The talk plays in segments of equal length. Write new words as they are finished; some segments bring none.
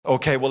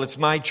Okay, well, it's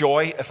my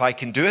joy if I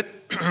can do it.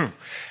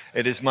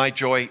 It is my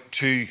joy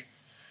to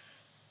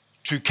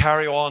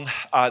carry on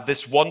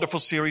this wonderful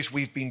series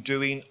we've been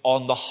doing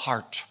on the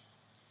heart.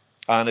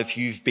 And if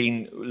you've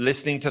been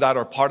listening to that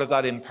or part of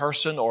that in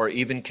person or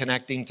even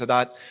connecting to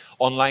that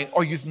online,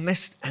 or you've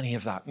missed any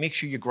of that, make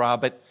sure you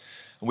grab it.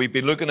 We've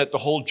been looking at the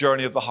whole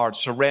journey of the heart,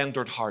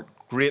 surrendered heart,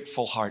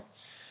 grateful heart.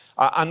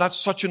 And that's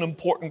such an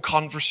important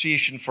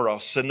conversation for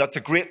us. And that's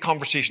a great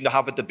conversation to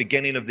have at the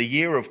beginning of the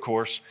year, of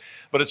course.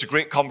 But it's a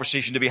great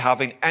conversation to be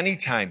having any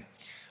time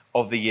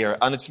of the year.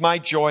 And it's my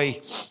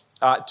joy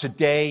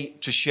today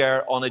to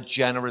share on a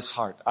generous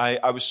heart.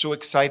 I was so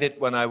excited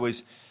when I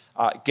was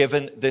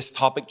given this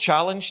topic,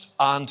 challenged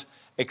and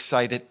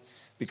excited,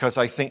 because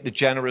I think the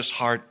generous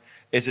heart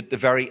is at the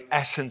very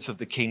essence of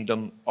the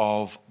kingdom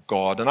of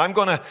God. And I'm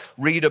going to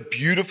read a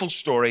beautiful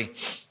story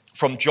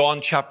from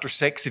John chapter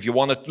 6, if you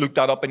want to look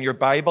that up in your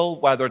Bible,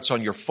 whether it's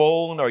on your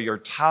phone or your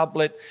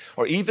tablet,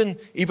 or even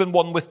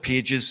one with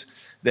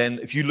pages, then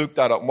if you look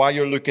that up, while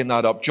you're looking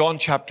that up, John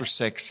chapter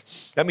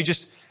 6, let me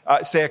just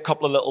say a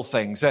couple of little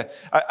things.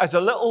 As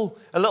a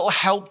little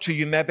help to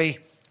you, maybe,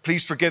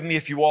 please forgive me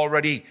if you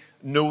already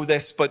know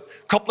this, but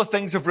a couple of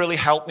things have really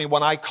helped me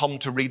when I come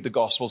to read the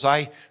Gospels.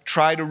 I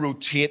try to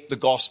rotate the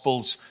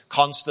Gospels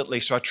constantly,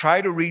 so I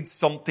try to read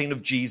something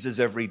of Jesus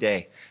every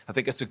day. I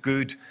think it's a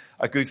good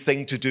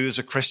thing to do as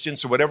a Christian.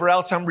 So whatever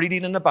else I'm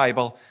reading in the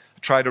Bible, I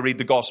try to read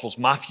the Gospels.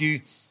 Matthew,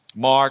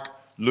 Mark,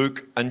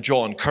 Luke, and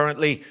John.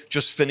 Currently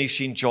just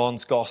finishing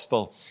John's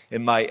Gospel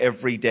in my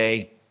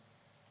everyday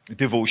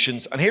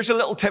devotions. And here's a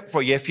little tip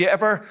for you. If you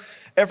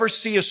ever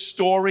see a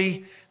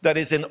story that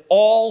is in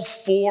all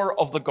four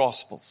of the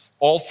Gospels,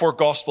 all four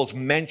Gospels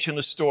mention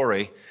a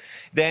story,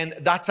 then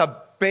that's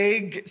a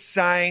big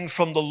sign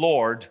from the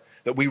Lord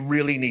that we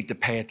really need to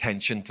pay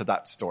attention to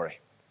that story.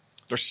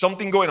 There's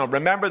something going on.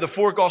 Remember, the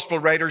four Gospel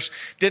writers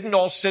didn't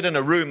all sit in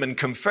a room and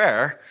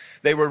confer.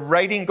 They were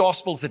writing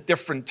Gospels at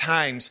different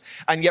times,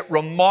 and yet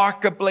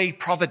remarkably,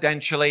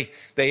 providentially,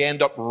 they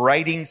end up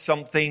writing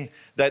something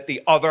that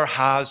the other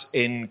has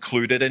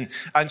included.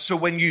 And so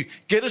when you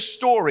get a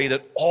story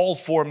that all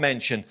four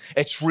mention,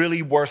 it's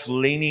really worth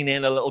leaning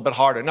in a little bit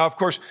harder. Now, of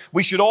course,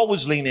 we should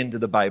always lean into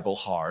the Bible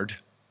hard.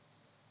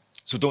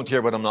 So don't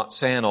hear what I'm not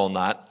saying on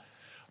that.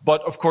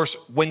 But of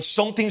course, when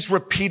something's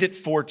repeated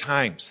four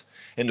times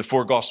in the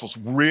four Gospels,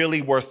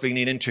 really worth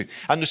leaning into.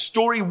 And the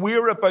story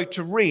we're about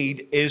to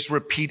read is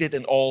repeated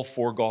in all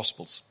four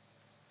Gospels.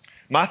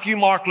 Matthew,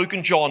 Mark, Luke,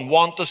 and John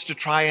want us to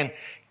try and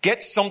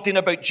get something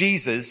about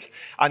Jesus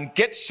and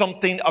get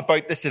something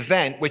about this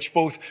event, which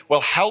both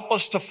will help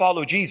us to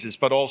follow Jesus,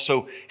 but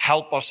also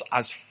help us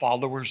as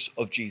followers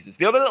of Jesus.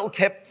 The other little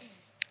tip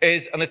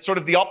is, and it's sort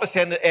of the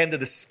opposite end of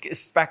the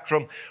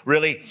spectrum,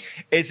 really,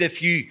 is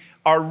if you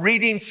are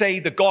reading, say,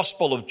 the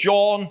Gospel of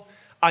John,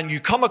 and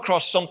you come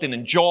across something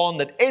in John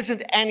that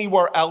isn't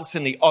anywhere else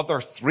in the other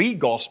three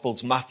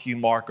Gospels, Matthew,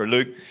 Mark, or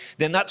Luke,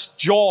 then that's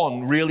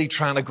John really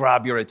trying to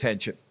grab your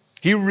attention.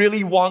 He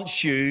really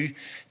wants you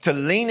to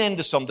lean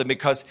into something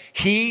because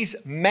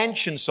he's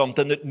mentioned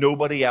something that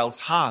nobody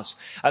else has.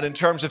 And in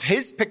terms of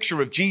his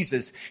picture of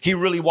Jesus, he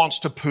really wants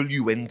to pull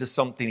you into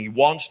something. He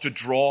wants to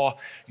draw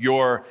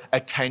your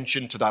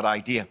attention to that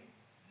idea.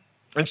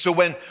 And so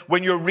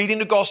when you're reading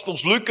the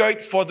Gospels, look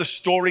out for the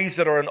stories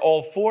that are in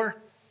all four.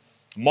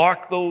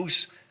 Mark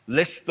those,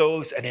 list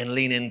those, and then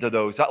lean into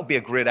those. That'll be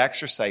a great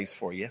exercise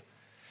for you.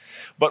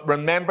 But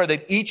remember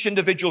that each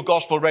individual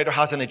Gospel writer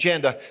has an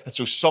agenda, and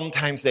so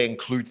sometimes they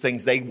include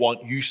things they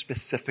want you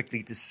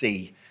specifically to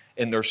see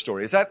in their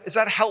story. Is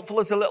that helpful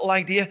as a little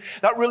idea?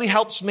 That really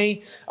helps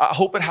me. I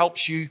hope it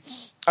helps you.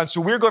 And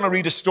so we're going to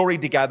read a story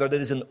together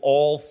that is in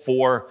all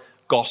four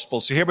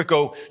Gospels. So here we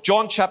go.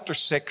 John chapter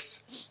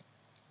 6,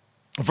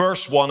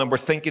 verse 1, and we're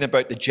thinking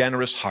about the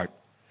generous heart.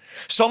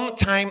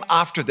 Sometime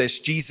after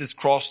this, Jesus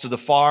crossed to the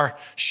far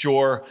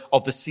shore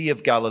of the Sea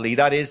of Galilee,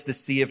 that is the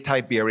Sea of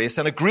Tiberias,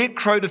 and a great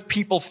crowd of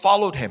people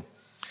followed him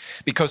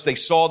because they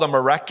saw the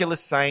miraculous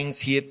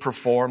signs he had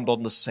performed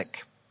on the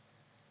sick.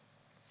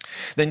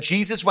 Then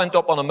Jesus went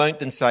up on a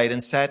mountainside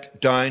and sat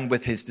down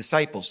with his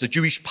disciples. The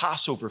Jewish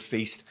Passover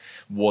feast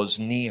was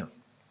near.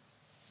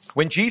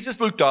 When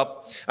Jesus looked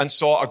up and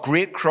saw a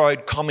great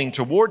crowd coming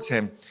towards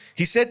him,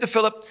 he said to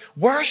Philip,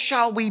 "Where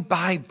shall we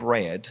buy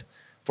bread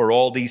for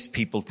all these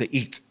people to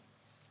eat?"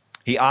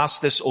 He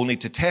asked this only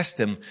to test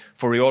him,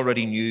 for he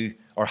already knew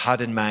or had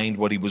in mind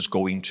what he was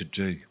going to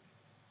do.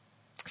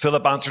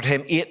 Philip answered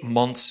him, 8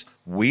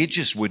 months'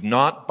 wages would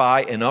not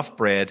buy enough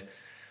bread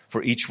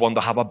for each one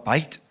to have a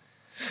bite.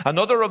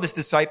 Another of his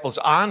disciples,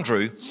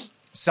 Andrew,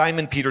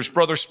 Simon Peter's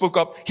brother, spoke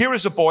up, "Here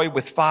is a boy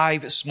with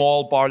 5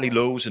 small barley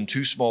loaves and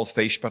 2 small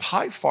fish, but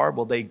how far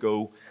will they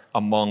go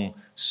among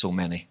so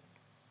many?"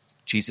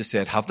 Jesus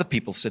said, "Have the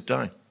people sit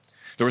down."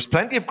 There was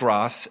plenty of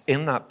grass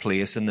in that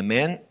place, and the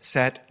men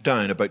sat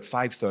down, about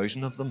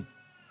 5,000 of them.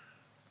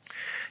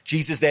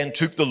 Jesus then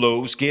took the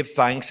loaves, gave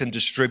thanks, and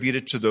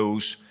distributed to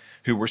those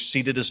who were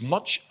seated as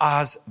much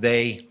as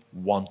they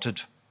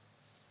wanted.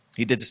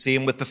 He did the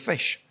same with the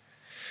fish.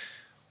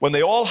 When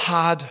they all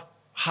had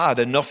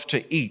enough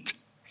to eat,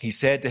 he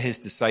said to his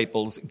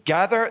disciples,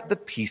 gather the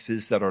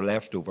pieces that are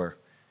left over.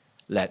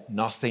 Let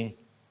nothing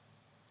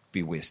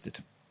be wasted.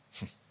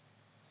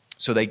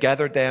 So they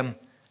gathered them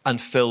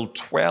and filled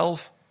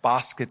 12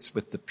 baskets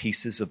with the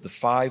pieces of the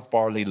 5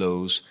 barley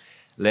loaves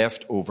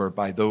left over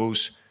by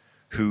those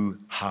who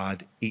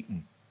had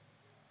eaten.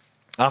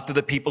 After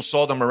the people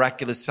saw the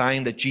miraculous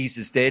sign that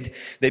Jesus did,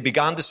 they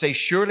began to say,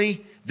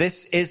 surely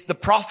this is the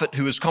prophet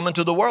who has come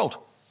into the world.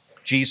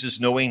 Jesus,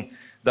 knowing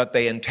that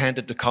they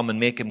intended to come and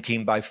make him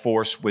king by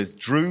force,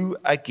 withdrew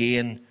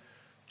again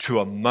to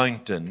a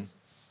mountain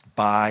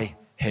by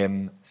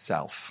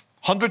himself.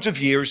 Hundreds of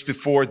years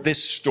before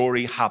this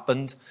story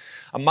happened,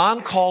 a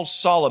man called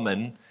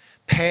Solomon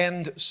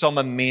penned some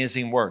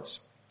amazing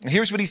words. And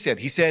here's what he said.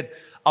 He said,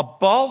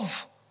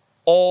 above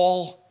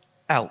all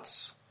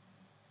else,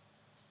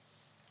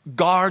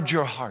 guard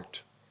your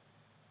heart,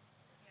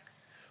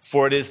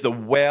 for it is the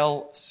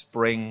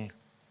wellspring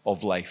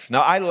of life.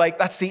 Now,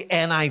 that's the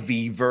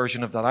NIV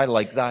version of that. I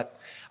like that.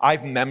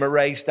 I've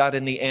memorized that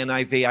in the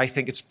NIV. I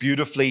think it's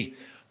beautifully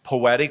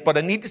poetic. But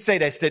I need to say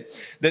this,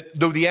 that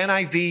though the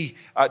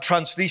NIV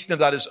translation of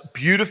that is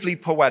beautifully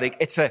poetic,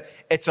 it's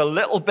a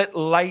little bit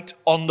light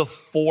on the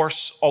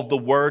force of the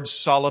words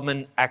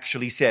Solomon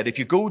actually said. If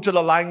you go to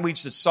the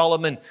language that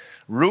Solomon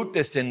wrote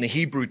this in, the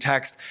Hebrew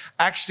text,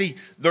 actually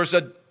there's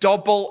a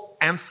double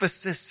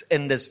emphasis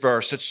in this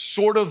verse. It's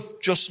sort of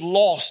just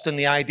lost in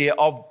the idea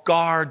of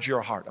guard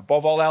your heart.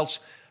 Above all else,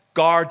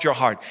 guard your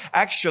heart.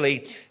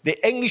 Actually,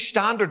 the English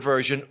Standard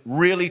Version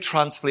really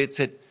translates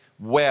it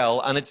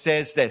well, and it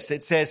says this.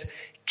 It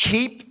says,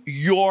 keep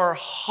your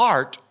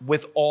heart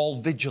with all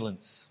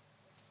vigilance.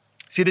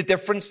 See the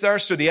difference there?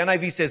 So the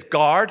NIV says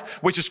guard,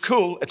 which is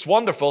cool. It's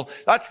wonderful.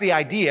 That's the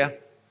idea.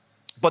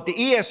 But the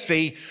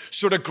ESV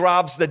sort of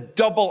grabs the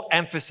double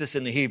emphasis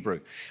in the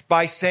Hebrew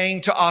by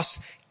saying to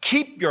us,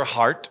 keep your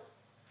heart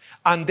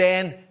and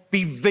then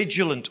be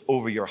vigilant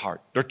over your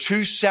heart. They're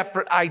two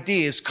separate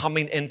ideas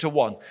coming into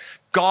one.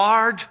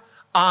 Guard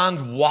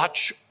and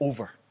watch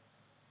over.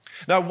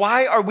 Now,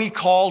 why are we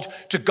called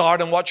to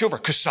guard and watch over?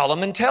 Because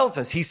Solomon tells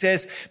us. He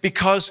says,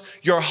 because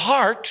your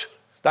heart,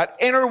 that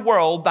inner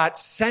world, that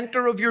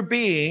center of your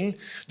being,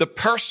 the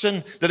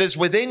person that is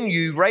within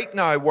you right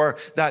now, where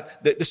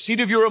that the seat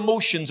of your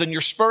emotions and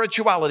your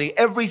spirituality,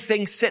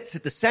 everything sits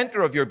at the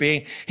center of your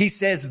being. He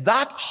says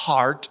that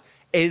heart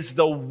is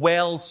the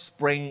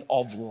wellspring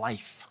of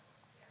life.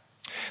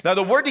 Now,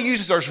 the word he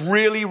uses there is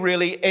really,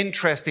 really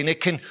interesting.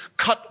 It can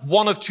cut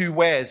one of two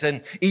ways,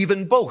 and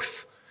even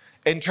both,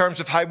 in terms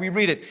of how we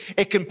read it.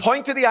 It can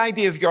point to the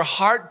idea of your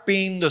heart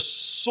being the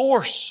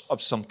source of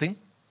something,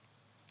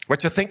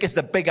 which I think is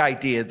the big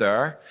idea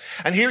there.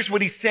 And here's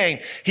what he's saying.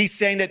 He's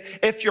saying that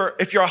if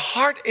your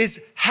heart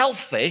is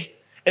healthy,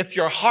 if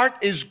your heart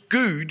is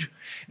good,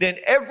 then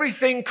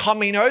everything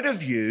coming out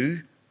of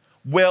you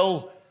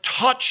will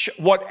touch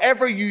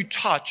whatever you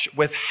touch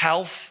with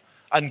health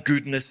and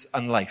goodness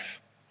and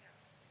life.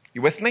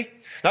 You with me?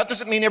 That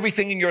doesn't mean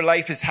everything in your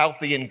life is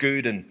healthy and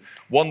good and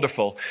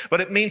wonderful, but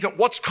it means that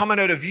what's coming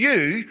out of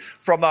you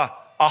from a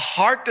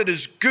heart that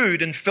is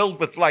good and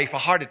filled with life, a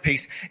heart at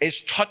peace,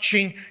 is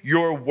touching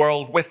your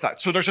world with that.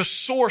 So there's a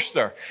source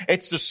there.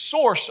 It's the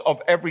source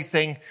of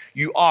everything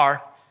you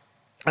are.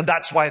 And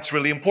that's why it's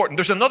really important.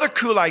 There's another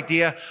cool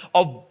idea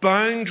of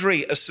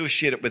boundary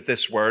associated with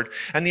this word.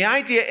 And the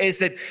idea is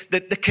that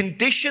the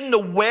condition, the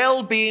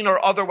well-being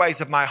or otherwise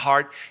of my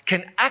heart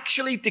can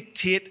actually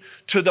dictate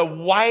to the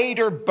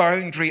wider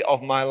boundary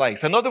of my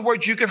life. In other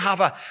words, you can have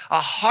a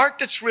heart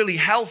that's really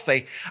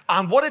healthy.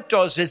 And what it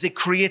does is it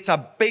creates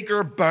a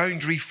bigger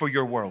boundary for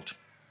your world.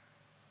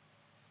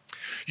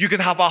 You can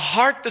have a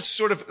heart that's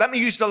sort of, let me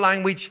use the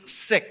language,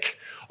 sick,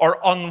 or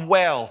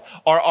unwell,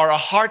 or a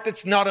heart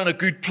that's not in a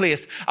good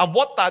place. And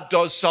what that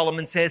does,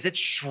 Solomon says, it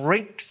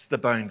shrinks the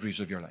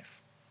boundaries of your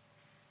life.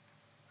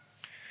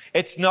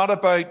 It's not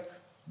about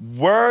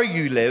where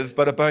you live,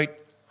 but about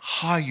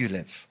how you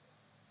live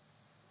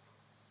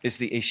is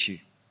the issue.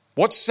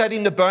 What's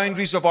setting the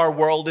boundaries of our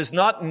world is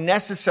not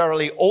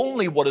necessarily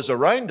only what is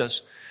around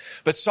us,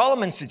 but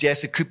Solomon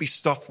suggests it could be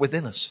stuff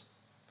within us.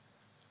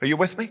 Are you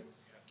with me?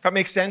 That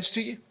makes sense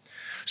to you?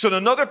 So in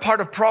another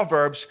part of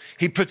Proverbs,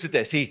 he puts it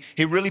this. He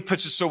really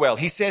puts it so well.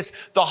 He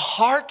says, the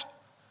heart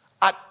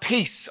at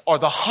peace or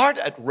the heart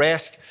at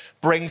rest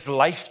brings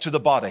life to the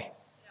body.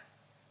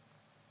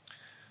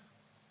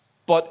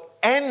 But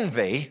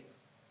envy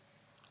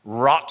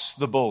rots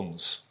the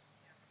bones.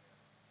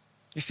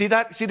 You see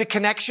that? See the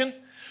connection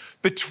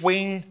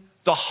between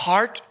the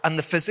heart and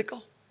the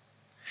physical?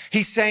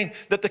 He's saying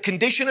that the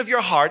condition of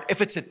your heart,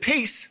 if it's at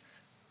peace,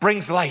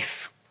 brings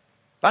life.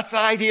 That's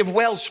that idea of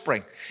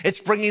wellspring. It's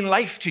bringing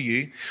life to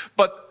you.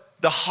 But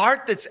the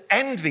heart that's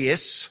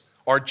envious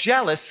or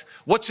jealous,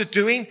 what's it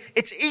doing?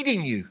 It's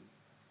eating you.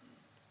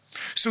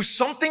 So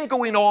something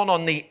going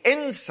on the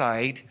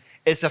inside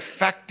is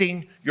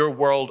affecting your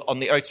world on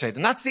the outside.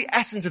 And that's the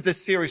essence of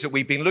this series that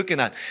we've been looking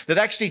at. That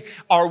actually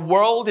our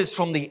world is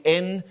from the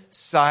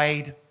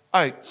inside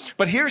out.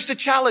 But here's the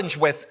challenge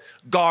with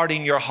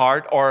guarding your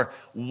heart or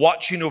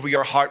watching over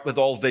your heart with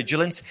all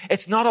vigilance.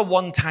 It's not a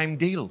one-time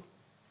deal.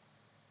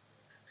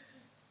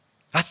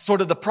 That's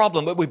sort of the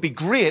problem. It would be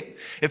great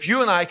if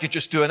you and I could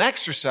just do an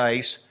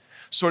exercise,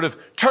 sort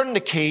of turn the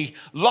key,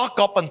 lock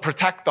up and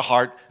protect the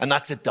heart, and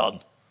that's it done.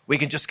 We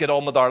can just get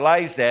on with our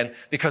lives then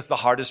because the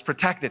heart is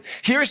protected.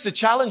 Here's the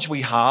challenge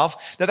we have,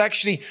 that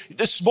actually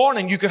this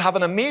morning you could have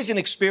an amazing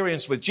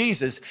experience with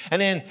Jesus,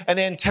 and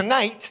then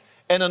tonight,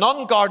 in an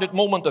unguarded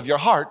moment of your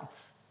heart,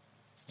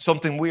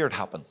 something weird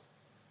happened.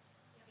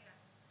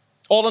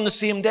 All on the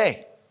same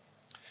day.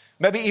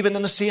 Maybe even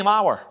in the same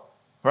hour,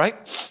 right?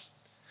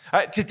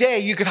 Today,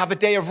 you could have a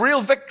day of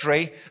real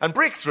victory and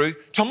breakthrough.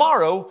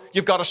 Tomorrow,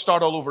 you've got to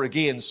start all over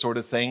again, sort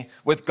of thing,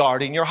 with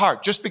guarding your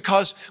heart. Just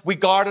because we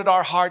guarded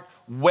our heart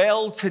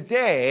well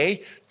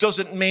today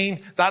doesn't mean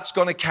that's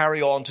going to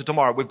carry on to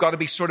tomorrow. We've got to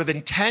be sort of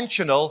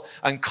intentional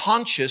and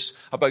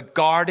conscious about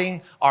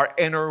guarding our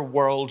inner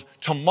world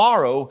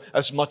tomorrow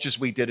as much as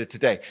we did it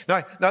today.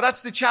 Now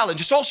that's the challenge.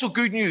 It's also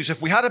good news.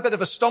 If we had a bit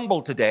of a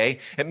stumble today,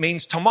 it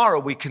means tomorrow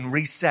we can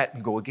reset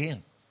and go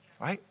again,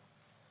 right?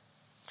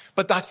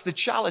 But that's the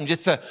challenge.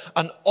 It's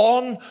an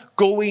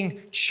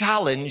ongoing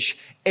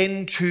challenge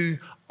into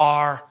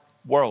our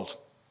world.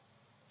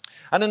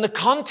 And in the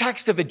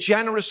context of a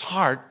generous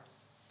heart,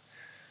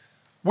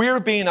 we're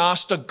being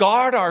asked to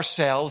guard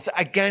ourselves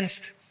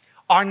against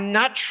our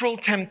natural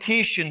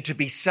temptation to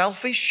be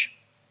selfish.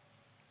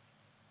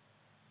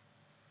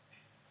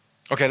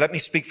 Okay, let me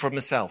speak for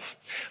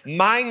myself.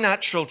 My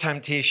natural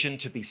temptation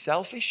to be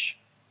selfish,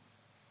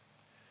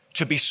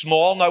 to be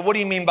small. Now, what do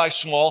you mean by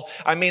small?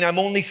 I mean, I'm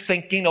only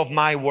thinking of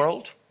my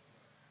world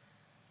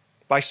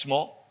by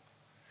small.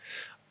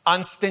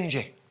 And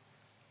stingy.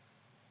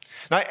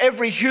 Now,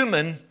 every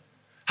human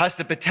has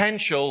the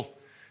potential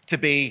to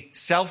be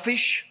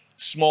selfish,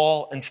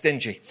 small, and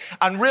stingy.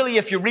 And really,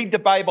 if you read the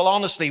Bible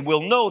honestly,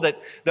 we'll know that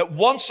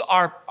once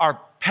our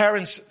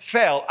parents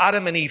fell,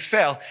 Adam and Eve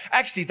fell,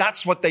 actually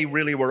that's what they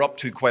really were up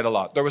to quite a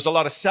lot. There was a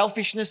lot of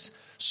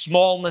selfishness,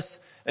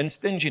 smallness, and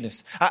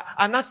stinginess.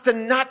 And that's the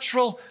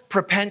natural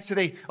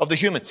propensity of the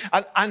human.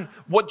 And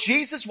what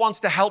Jesus wants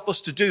to help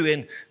us to do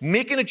in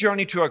making a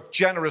journey to a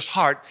generous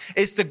heart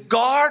is to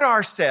guard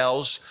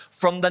ourselves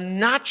from the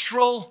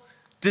natural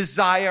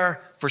desire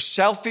for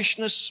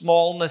selfishness,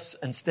 smallness,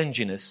 and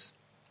stinginess,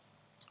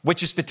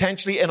 which is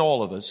potentially in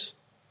all of us.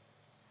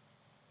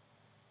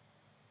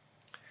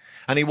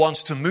 And he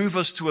wants to move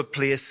us to a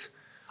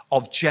place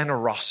of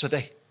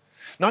generosity.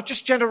 Not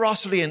just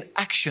generosity in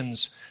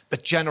actions,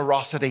 but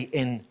generosity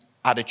in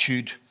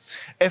attitude.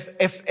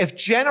 If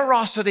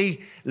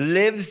generosity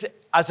lives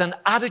as an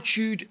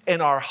attitude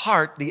in our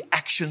heart, the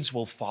actions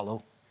will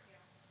follow.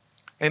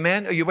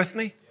 Amen? Are you with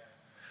me?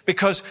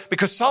 Because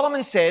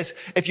Solomon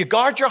says, if you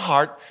guard your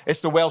heart,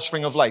 it's the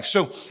wellspring of life.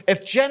 So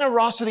if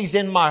generosity's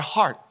in my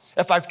heart,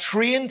 if I've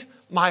trained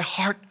my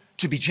heart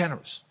to be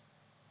generous,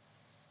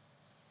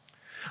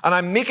 and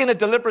I'm making a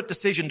deliberate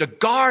decision to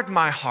guard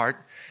my heart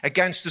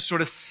against the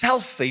sort of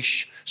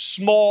selfish,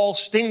 small,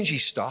 stingy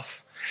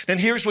stuff, then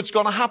here's what's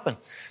going to happen.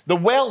 The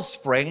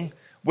wellspring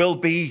will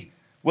be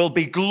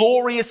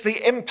gloriously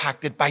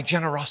impacted by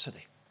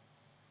generosity.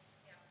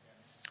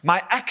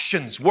 My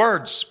actions,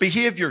 words,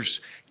 behaviors,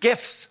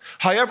 gifts,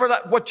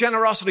 what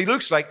generosity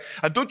looks like.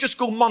 And don't just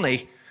go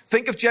money.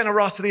 Think of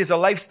generosity as a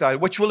lifestyle,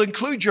 which will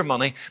include your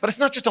money. But it's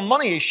not just a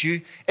money issue,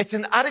 it's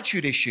an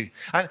attitude issue.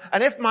 And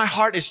if my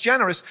heart is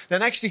generous,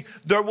 then actually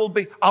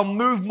I'll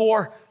move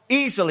more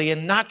easily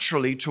and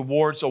naturally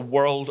towards a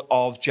world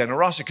of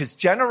generosity. Because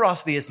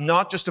generosity is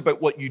not just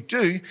about what you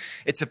do,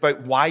 it's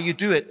about why you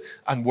do it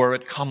and where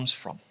it comes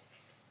from.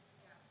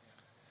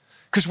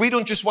 Because we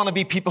don't just want to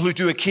be people who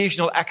do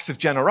occasional acts of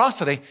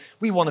generosity,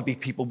 we want to be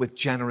people with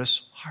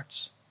generous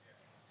hearts.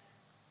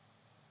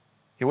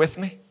 You with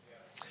me?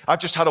 I've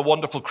just had a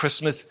wonderful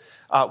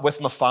Christmas with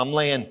my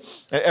family, and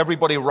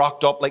everybody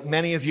rocked up, like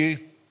many of you.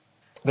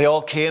 They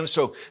all came.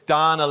 So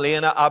Dan,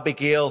 Elena,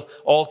 Abigail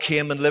all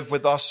came and lived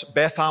with us.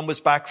 Beth Ann was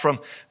back from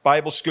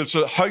Bible school.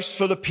 So a house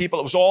full of people.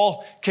 It was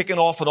all kicking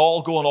off and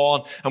all going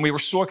on. And we were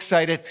so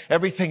excited.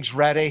 Everything's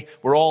ready.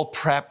 We're all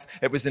prepped.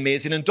 It was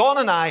amazing. And Dawn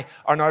and I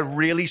are now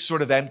really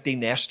sort of empty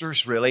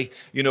nesters, really.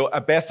 You know,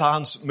 Beth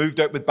Ann's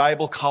moved out with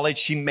Bible college.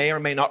 She may or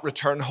may not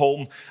return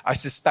home. I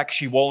suspect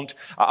she won't.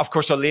 Of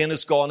course,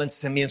 Elena's gone and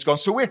Simeon's gone.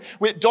 So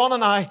Dawn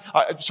and I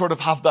sort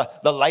of have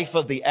the life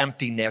of the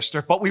empty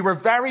nester. But we were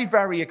very,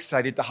 very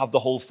excited to have the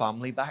whole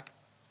family back.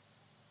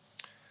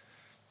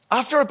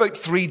 After about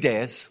 3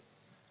 days,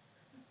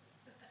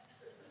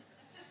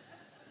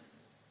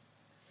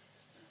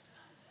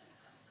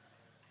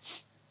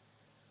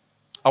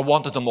 I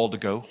wanted them all to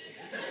go.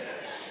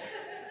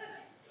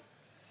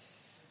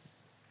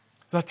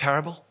 Is that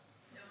terrible?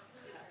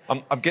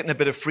 I'm getting a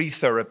bit of free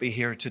therapy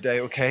here today,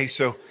 okay?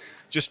 So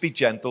just be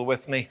gentle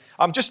with me.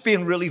 I'm just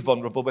being really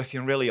vulnerable with you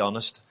and really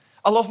honest.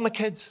 I love my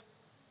kids.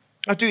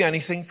 I'd do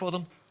anything for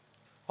them.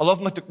 I love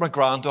my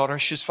granddaughter.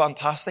 She's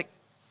fantastic.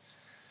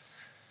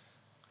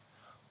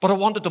 But I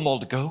wanted them all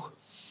to go.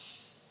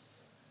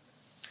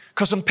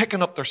 Because I'm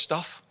picking up their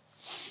stuff.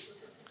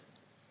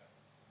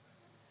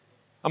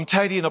 I'm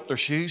tidying up their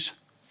shoes.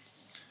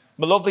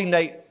 My lovely,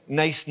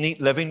 nice, neat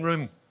living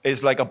room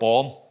is like a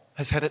bomb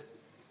has hit it.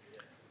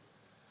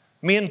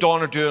 Me and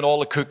Dawn are doing all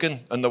the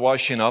cooking and the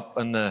washing up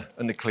and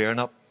the clearing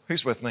up.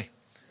 Who's with me?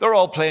 They're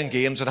all playing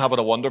games and having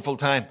a wonderful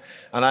time.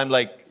 And I'm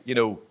like,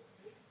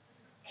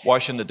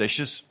 washing the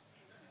dishes.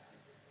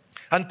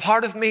 And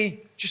part of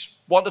me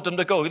just wanted them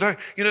to go.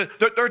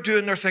 They're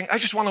doing their thing. I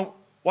just want to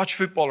watch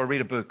football or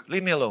read a book.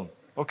 Leave me alone,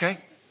 okay?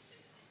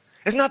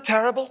 Isn't that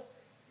terrible?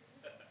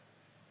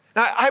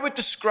 Now, I would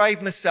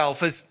describe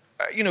myself as,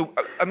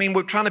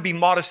 we're trying to be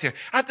modest here.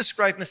 I'd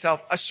describe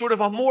myself as sort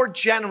of a more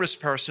generous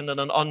person than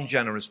an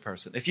ungenerous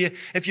person.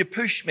 If you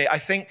push me, I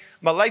think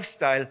my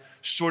lifestyle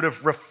sort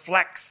of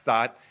reflects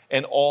that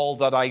in all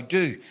that I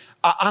do.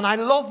 And I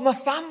love my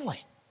family.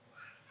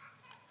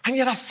 And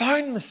yet I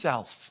found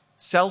myself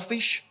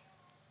selfish.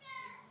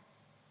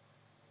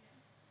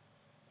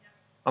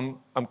 I'm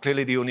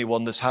clearly the only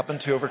one this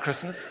happened to over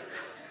Christmas.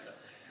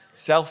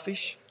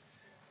 Selfish.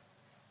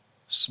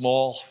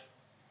 Small.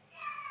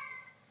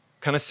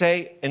 Can I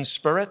say in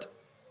spirit,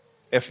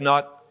 if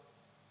not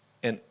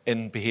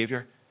in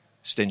behavior,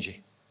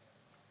 stingy.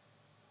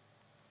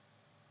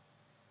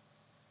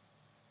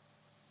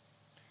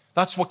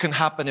 That's what can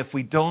happen if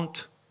we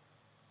don't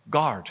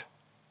guard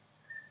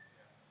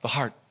the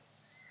heart.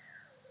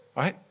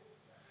 Right?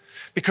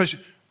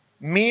 Because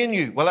me and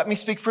you, well, let me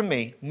speak for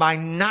me, my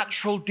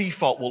natural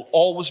default will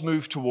always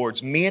move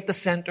towards me at the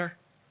center,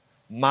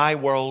 my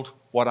world,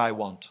 what I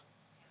want.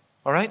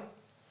 All right?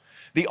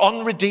 The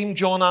unredeemed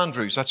John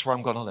Andrews, that's where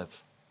I'm going to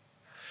live.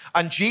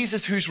 And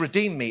Jesus, who's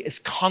redeemed me, is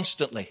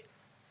constantly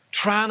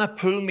trying to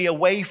pull me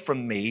away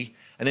from me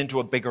and into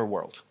a bigger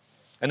world.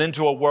 And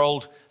into a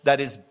world that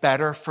is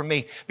better for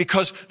me.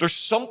 Because there's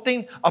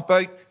something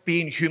about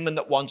being human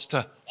that wants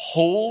to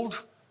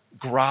hold,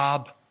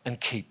 grab,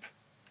 and keep.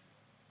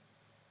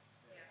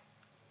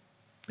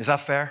 Is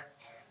that fair?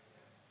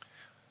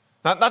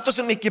 Now, that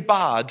doesn't make you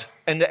bad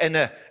in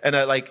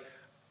a like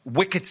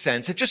wicked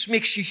sense. It just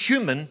makes you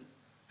human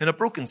in a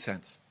broken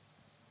sense.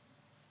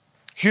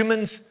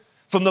 Humans,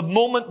 from the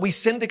moment we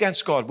sinned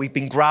against God, we've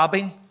been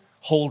grabbing,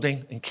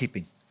 holding, and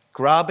keeping.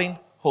 Grabbing,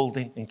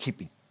 holding, and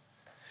keeping.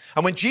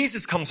 And when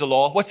Jesus comes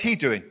along, what's he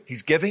doing?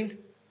 He's giving,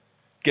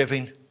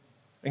 giving,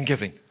 and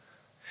giving.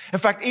 In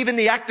fact, even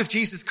the act of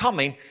Jesus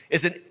coming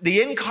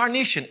the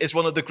incarnation is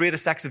one of the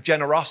greatest acts of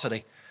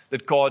generosity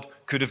that God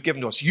could have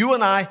given to us. You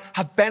and I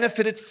have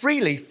benefited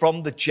freely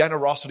from the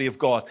generosity of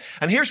God.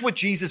 And here's what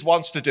Jesus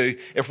wants to do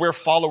if we're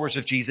followers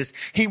of Jesus.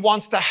 He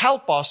wants to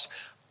help us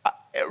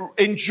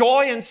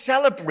enjoy and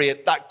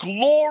celebrate that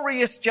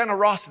glorious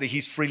generosity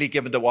he's freely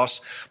given to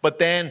us, but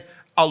then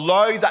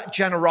allow that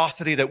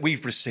generosity that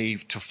we've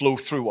received to flow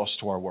through us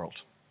to our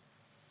world.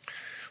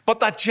 But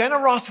that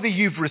generosity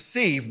you've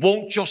received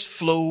won't just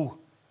flow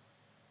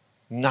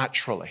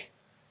naturally.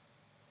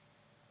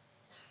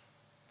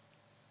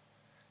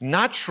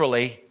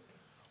 Naturally,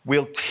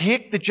 we'll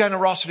take the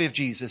generosity of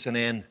Jesus and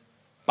then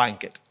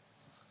bank it.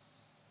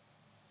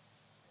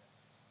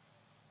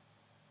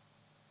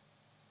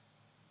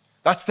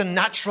 That's the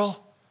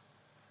natural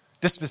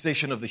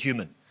disposition of the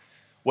human.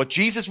 What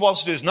Jesus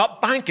wants to do is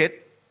not bank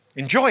it,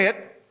 enjoy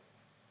it,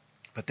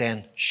 but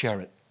then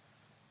share it.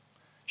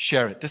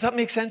 Share it. Does that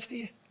make sense to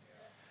you?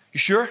 You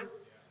sure?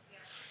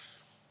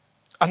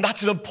 And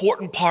that's an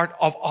important part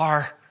of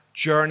our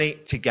journey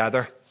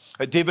together.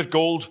 David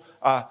Gold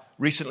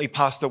recently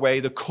passed away,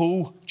 the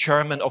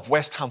co-chairman of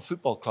West Ham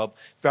Football Club.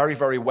 Very,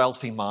 very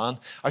wealthy man.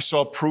 I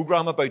saw a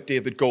program about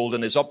David Gold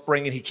and his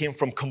upbringing. He came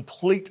from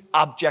complete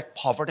abject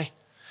poverty.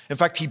 In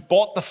fact, he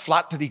bought the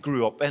flat that he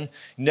grew up in,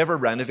 never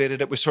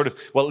renovated it. It was sort of,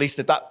 well, at least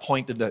at that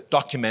point in the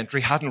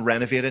documentary, hadn't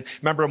renovated.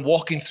 Remember him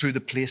walking through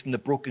the place in the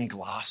broken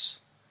glass.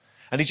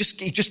 And he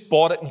just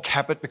bought it and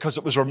kept it because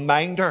it was a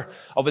reminder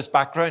of his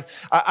background.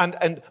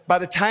 And by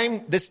the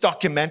time this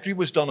documentary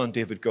was done on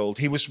David Gold,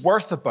 he was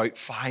worth about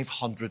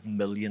 £500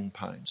 million.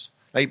 Now,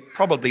 he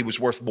probably was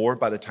worth more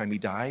by the time he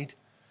died.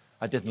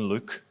 I didn't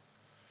look.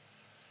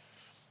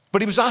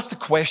 But he was asked a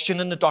question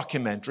in the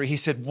documentary. He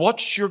said,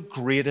 "What's your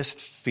greatest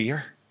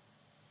fear?"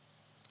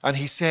 And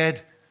he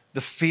said,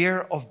 "The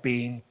fear of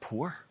being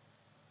poor."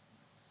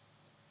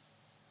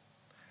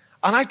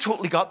 And I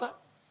totally got that.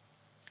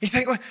 You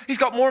think, well, he's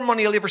got more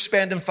money he'll ever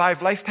spend in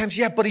 5 lifetimes.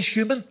 Yeah, but he's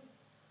human. And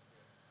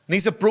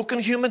he's a broken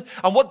human.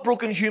 And what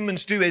broken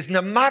humans do is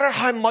no matter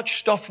how much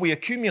stuff we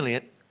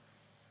accumulate,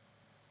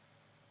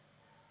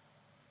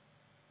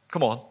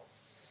 come on,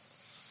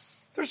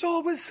 there's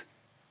always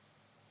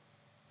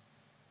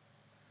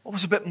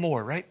a bit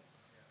more, right?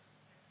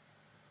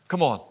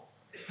 Come on,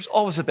 there's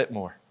always a bit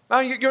more.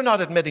 Now, you're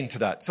not admitting to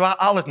that, so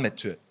I'll admit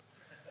to it.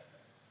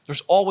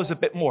 There's always a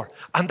bit more.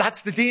 And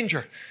that's the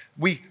danger.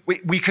 We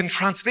can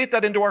translate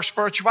that into our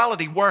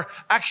spirituality where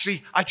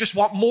actually, I just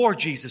want more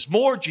Jesus,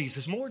 more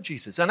Jesus, more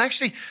Jesus. And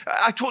actually,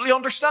 I totally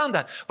understand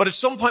that. But at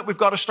some point, we've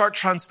got to start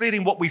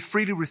translating what we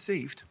freely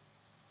received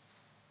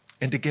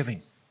into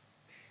giving.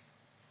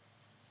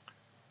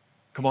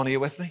 Come on, are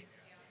you with me?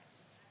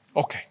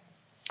 Okay.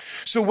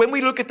 So when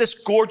we look at this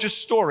gorgeous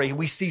story,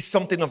 we see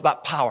something of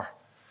that power.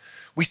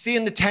 We see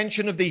in the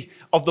tension of the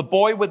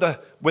boy with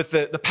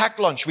the packed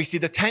lunch, we see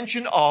the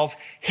tension of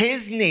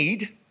his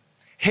need,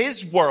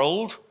 his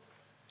world,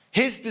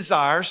 his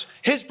desires,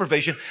 his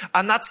provision,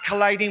 and that's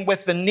colliding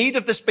with the need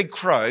of this big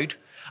crowd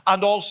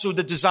and also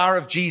the desire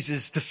of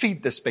Jesus to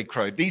feed this big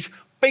crowd. These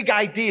big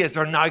ideas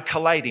are now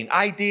colliding,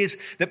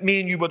 ideas that me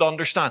and you would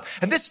understand.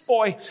 And this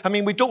boy,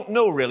 we don't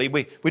know really.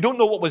 We don't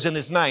know what was in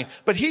his mind,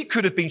 but he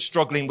could have been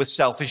struggling with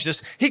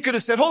selfishness. He could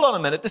have said, hold on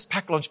a minute, this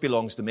packed lunch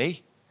belongs to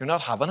me. You're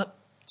not having it.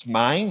 It's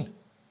mine.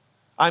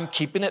 I'm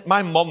keeping it.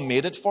 My mum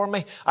made it for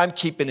me. I'm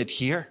keeping it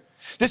here.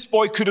 This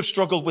boy could have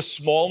struggled with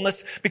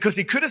smallness because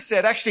he could have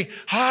said, actually,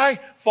 how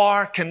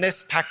far can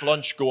this packed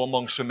lunch go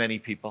among so many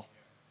people?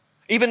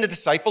 Even the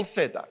disciples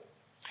said that.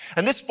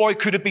 And this boy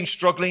could have been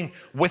struggling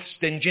with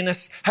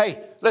stinginess.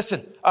 Hey,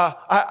 listen,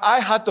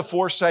 I had the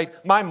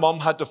foresight, my mum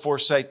had the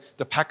foresight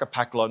to pack a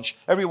packed lunch.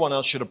 Everyone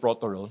else should have brought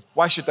their own.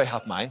 Why should they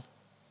have mine?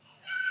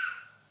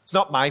 It's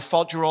not my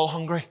fault you're all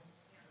hungry.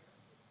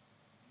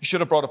 You should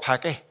have brought a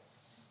packy,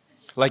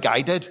 like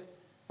I did,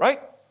 right?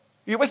 Are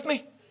you with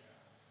me?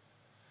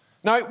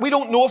 Now, we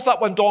don't know if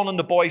that went on in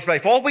the boy's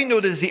life. All we know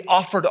is he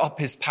offered up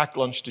his packed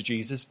lunch to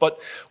Jesus. But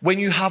when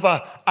you have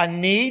a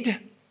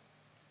need,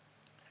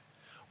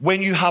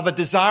 when you have a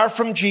desire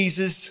from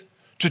Jesus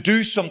to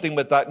do something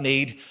with that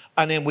need,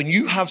 and then when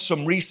you have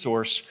some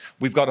resource,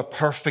 we've got a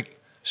perfect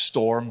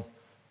storm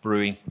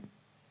brewing.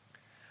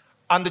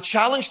 And the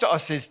challenge to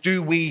us is,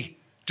 do we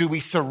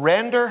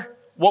surrender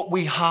what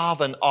we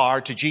have and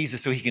are to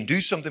Jesus so he can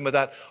do something with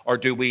that, or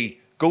do we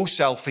go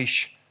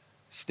selfish,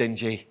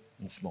 stingy,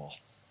 and small?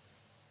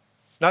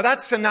 Now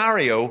that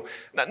scenario,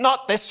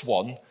 not this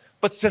one,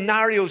 but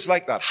scenarios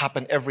like that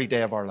happen every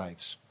day of our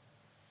lives.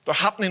 They're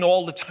happening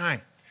all the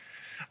time.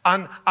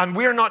 And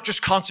we're not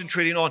just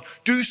concentrating on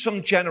do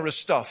some generous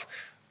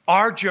stuff.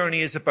 Our journey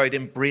is about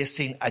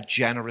embracing a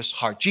generous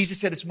heart. Jesus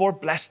said it's more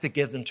blessed to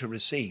give than to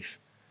receive.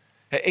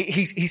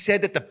 He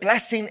said that the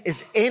blessing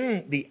is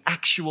in the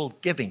actual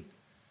giving.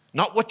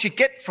 Not what you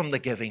get from the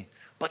giving,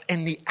 but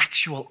in the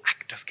actual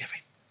act of giving.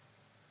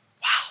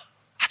 Wow,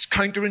 that's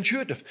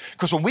counterintuitive.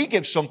 Because when we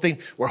give something,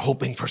 we're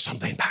hoping for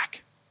something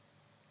back.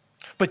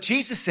 But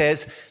Jesus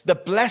says the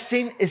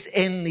blessing is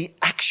in the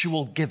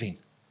actual giving,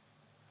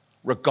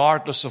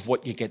 regardless of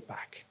what you get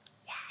back.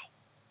 Wow.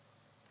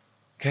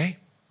 Okay?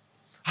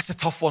 That's a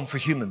tough one for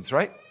humans,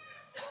 right?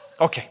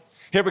 Okay,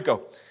 here we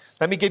go.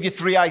 Let me give you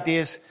 3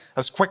 ideas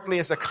as quickly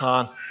as I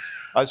can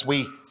as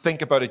we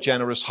think about a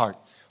generous heart.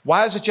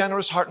 Why is a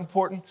generous heart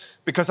important?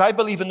 Because I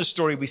believe in the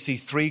story we see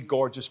 3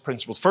 gorgeous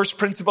principles. First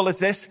principle is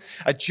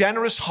this: a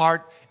generous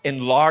heart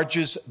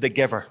enlarges the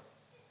giver.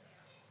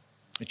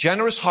 A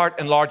generous heart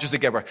enlarges the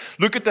giver.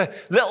 Look at the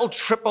little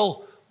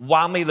triple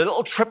whammy, the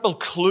little triple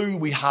clue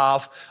we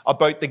have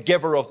about the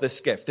giver of this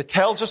gift. It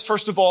tells us,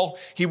 first of all,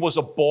 he was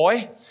a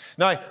boy.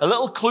 Now, a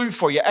little clue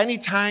for you.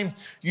 Anytime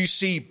you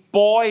see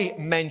boy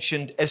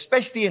mentioned,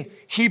 especially in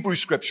Hebrew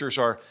scriptures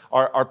or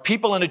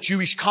people in a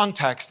Jewish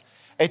context,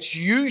 it's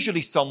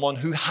usually someone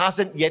who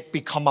hasn't yet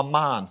become a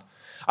man.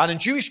 And in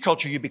Jewish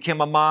culture, you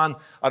became a man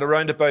at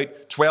around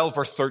about 12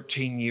 or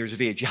 13 years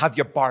of age. You have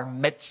your bar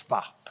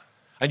mitzvah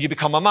and you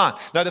become a man.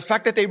 Now, the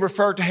fact that they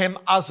refer to him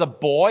as a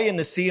boy in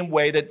the same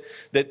way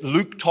that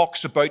Luke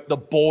talks about the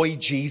boy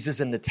Jesus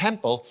in the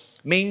temple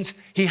means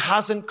he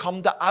hasn't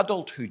come to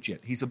adulthood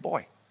yet. He's a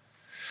boy.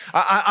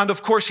 And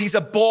of course, he's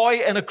a boy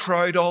in a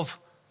crowd of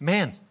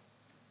men.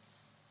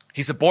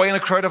 He's a boy in a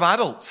crowd of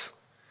adults.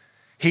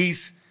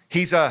 He's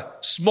a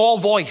small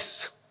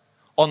voice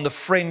on the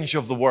fringe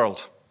of the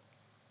world.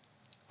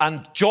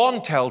 And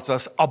John tells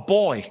us a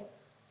boy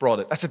brought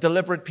it. That's a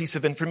deliberate piece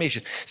of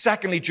information.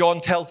 Secondly,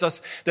 John tells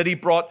us that he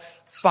brought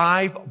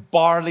 5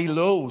 barley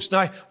loaves.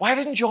 Now, why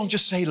didn't John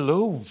just say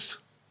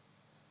loaves?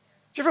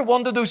 Do you ever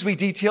wonder those wee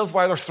details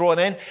why they're thrown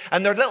in?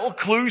 And they're little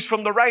clues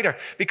from the writer,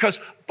 because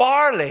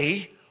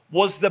barley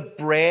was the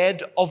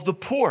bread of the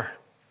poor.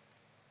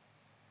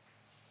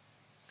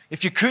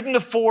 If you couldn't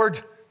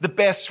afford the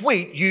best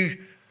wheat,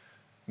 you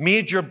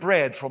made your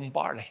bread from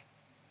barley.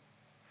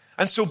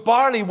 And so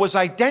barley was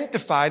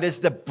identified as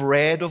the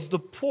bread of the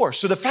poor.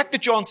 So the fact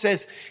that John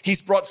says he's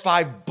brought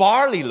 5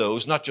 barley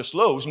loaves, not just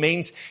loaves,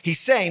 means he's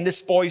saying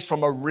this boy's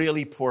from a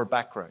really poor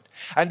background.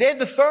 And then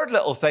the third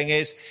little thing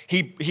is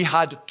he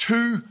had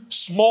 2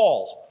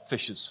 small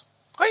fishes.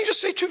 Why don't you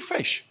just say 2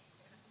 fish?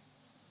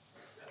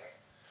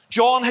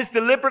 John has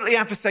deliberately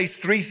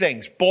emphasized 3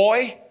 things: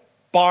 boy,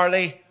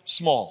 barley,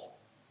 small.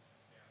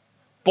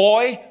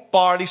 Boy,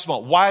 barley,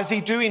 small. Why is he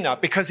doing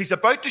that? Because he's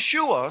about to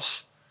show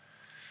us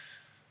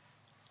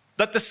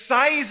that the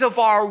size of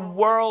our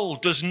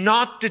world does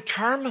not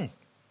determine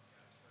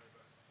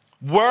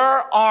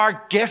where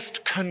our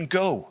gift can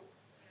go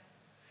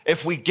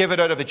if we give it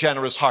out of a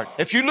generous heart.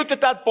 If you looked at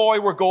that boy,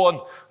 we're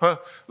going,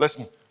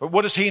 listen,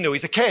 what does he know?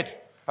 He's a kid.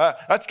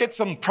 Let's get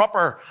some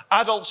proper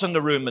adults in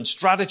the room and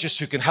strategists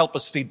who can help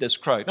us feed this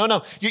crowd.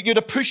 No, you'd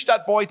have pushed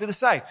that boy to the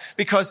side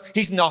because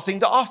he's nothing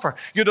to offer.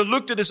 You'd have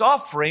looked at his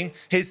offering,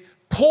 his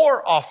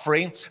poor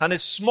offering, and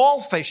his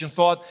small fish and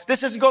thought,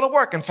 this isn't going to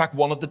work. In fact,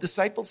 one of the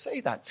disciples say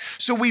that.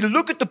 So we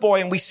look at the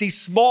boy and we see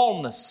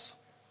smallness.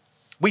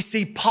 We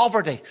see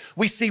poverty.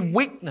 We see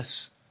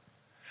weakness.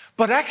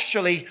 But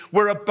actually,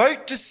 we're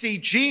about to see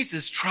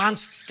Jesus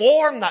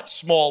transform that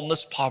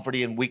smallness,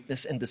 poverty, and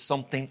weakness into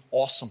something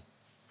awesome.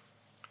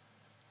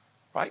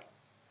 Right?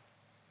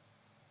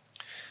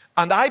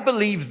 And I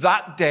believe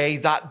that day,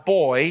 that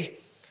boy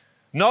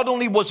not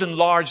only was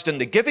enlarged in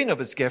the giving of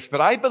his gift, but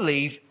I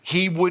believe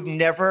he would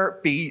never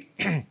be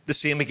the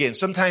same again.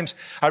 Sometimes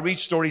I read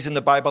stories in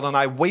the Bible and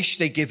I wish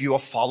they give you a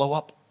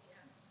follow-up.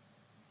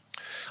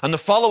 And the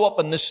follow-up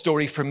in this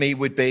story for me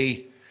would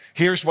be,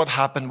 here's what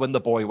happened when the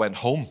boy went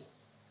home.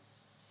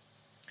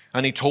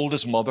 And he told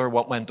his mother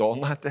what went on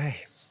that day.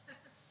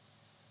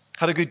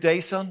 Had a good day,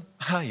 son?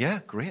 Yeah,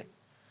 great.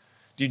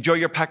 Do you enjoy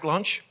your packed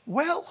lunch?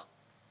 Well,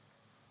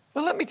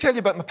 let me tell you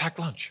about my packed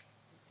lunch.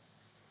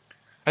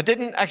 I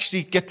didn't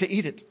actually get to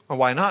eat it. Well,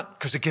 why not?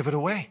 Because I gave it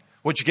away.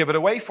 What'd you give it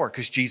away for?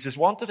 Because Jesus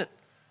wanted it.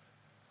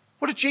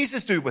 What did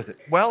Jesus do with it?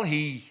 Well,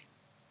 he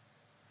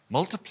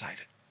multiplied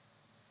it.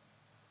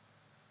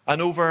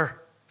 And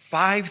over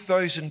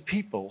 5,000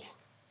 people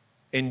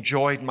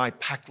enjoyed my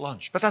packed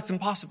lunch. But that's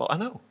impossible, I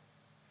know.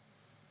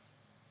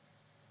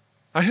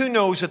 Now, who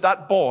knows that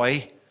that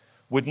boy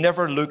would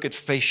never look at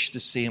fish the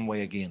same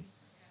way again?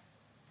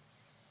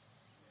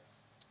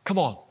 Come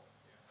on.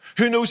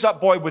 Who knows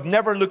that boy would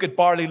never look at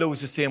barley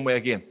loaves the same way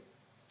again?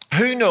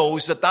 Who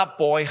knows that that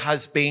boy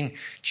has been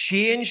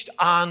changed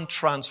and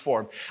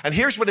transformed? And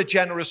here's what a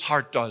generous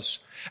heart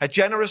does. A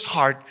generous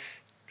heart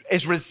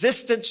is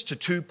resistance to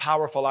two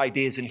powerful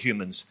ideas in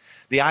humans.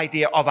 The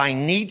idea of I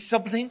need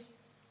something,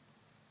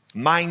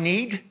 my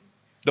need.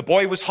 The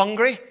boy was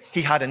hungry,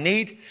 he had a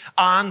need,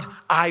 and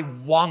I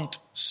want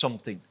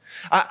something.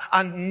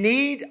 And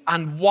need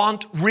and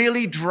want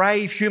really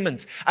drive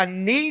humans.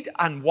 And need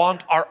and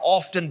want are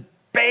often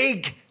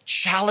big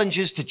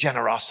challenges to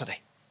generosity.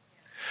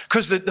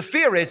 Because the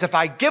fear is if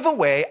I give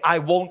away, I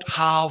won't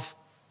have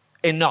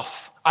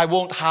enough. I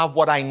won't have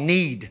what I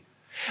need.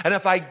 And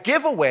if I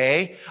give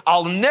away,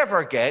 I'll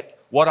never get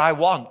what I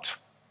want.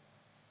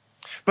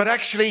 But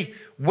actually,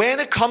 when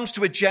it comes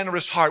to a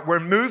generous heart, we're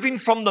moving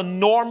from the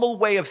normal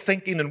way of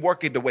thinking and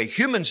working the way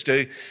humans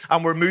do,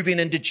 and we're moving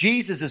into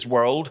Jesus'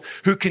 world,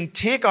 who can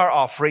take our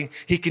offering,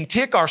 he can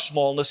take our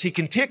smallness, he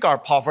can take our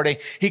poverty,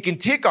 he can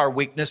take our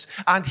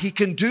weakness, and he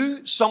can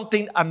do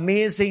something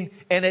amazing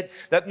in it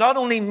that not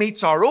only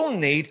meets our own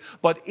need,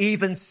 but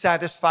even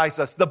satisfies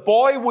us. The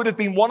boy would have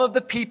been one of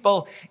the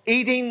people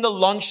eating the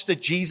lunch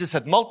that Jesus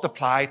had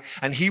multiplied,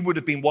 and he would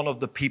have been one of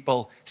the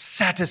people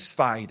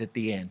satisfied at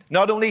the end.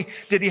 Not only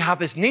did he have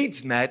his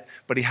needs met,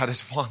 but he had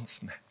his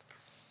wants met.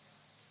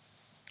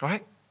 All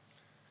right?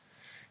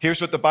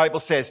 Here's what the Bible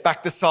says.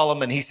 Back to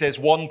Solomon. He says,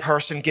 one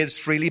person gives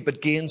freely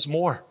but gains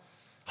more.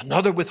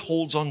 Another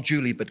withholds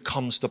unduly but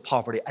comes to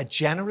poverty. A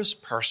generous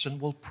person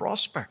will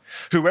prosper.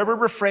 Whoever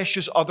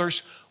refreshes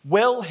others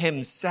will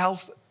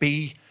himself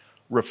be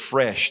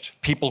refreshed.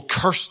 People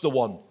curse the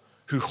one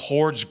who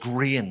hoards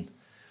grain,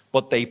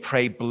 but they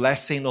pray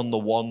blessing on the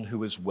one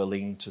who is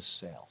willing to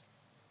sell.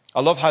 I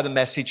love how the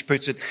Message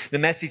puts it. The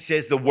Message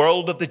says the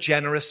world of the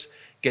generous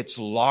gets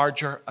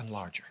larger and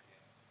larger.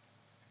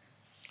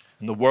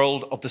 And the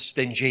world of the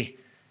stingy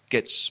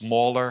gets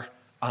smaller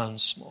and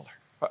smaller.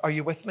 Are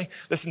you with me?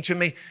 Listen to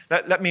me.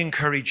 Let me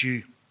encourage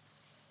you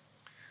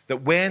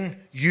that when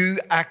you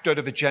act out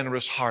of a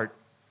generous heart,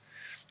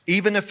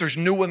 even if there's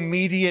no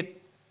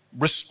immediate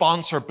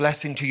response or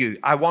blessing to you,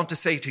 I want to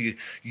say to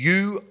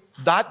you,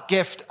 that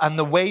gift and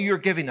the way you're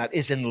giving that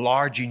is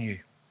enlarging you.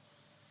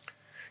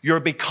 You're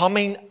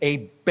becoming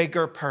a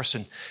bigger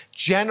person.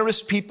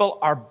 Generous people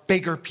are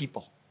bigger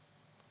people.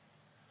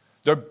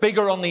 They're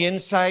bigger on the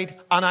inside,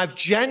 and I've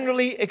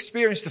generally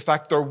experienced the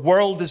fact their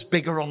world is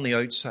bigger on the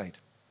outside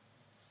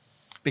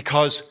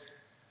because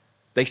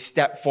they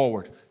step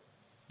forward.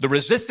 The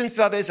resistance to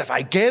that is, if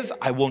I give,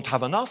 I won't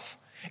have enough.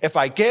 If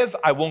I give,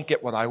 I won't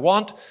get what I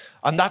want.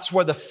 And that's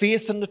where the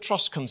faith and the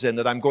trust comes in,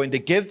 that I'm going to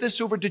give this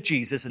over to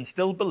Jesus and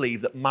still believe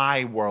that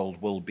my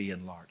world will be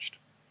enlarged.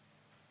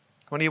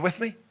 Are you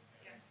with me?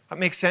 That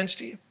makes sense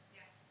to you?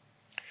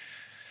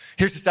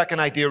 Here's the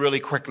second idea really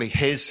quickly.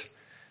 His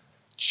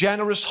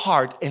generous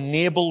heart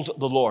enabled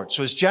the Lord.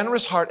 So his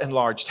generous heart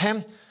enlarged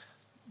him.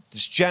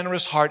 This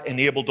generous heart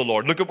enabled the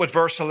Lord. Look at what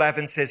verse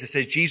 11 says. It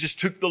says, Jesus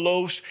took the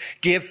loaves,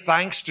 gave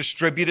thanks,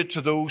 distributed to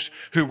those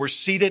who were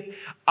seated,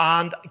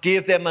 and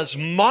gave them as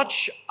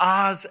much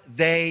as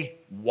they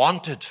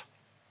wanted.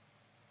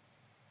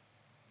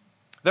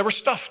 They were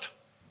stuffed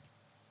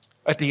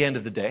at the end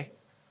of the day.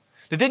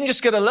 They didn't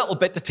just get a little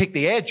bit to take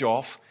the edge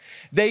off.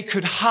 They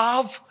could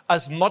have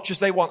as much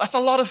as they want. That's a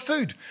lot of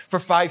food for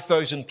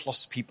 5,000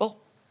 plus people.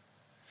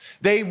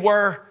 They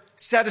were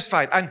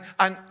satisfied.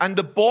 And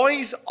the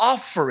boy's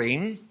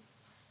offering,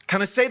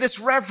 can I say this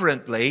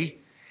reverently,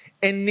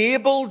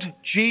 enabled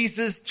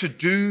Jesus to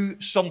do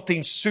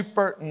something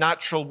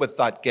supernatural with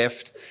that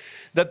gift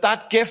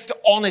that gift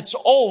on its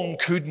own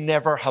could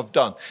never have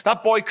done.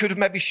 That boy could have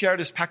maybe shared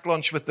his packed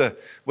lunch with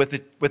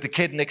the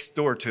kid next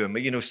door to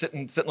him,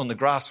 sitting on the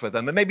grass with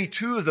him. And maybe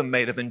two of them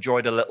might have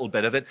enjoyed a little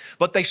bit of it,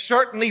 but they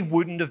certainly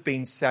wouldn't have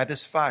been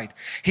satisfied.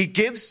 He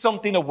gives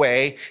something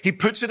away. He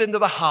puts it into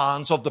the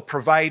hands of the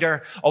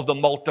provider, of the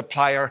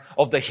multiplier,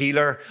 of the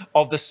healer,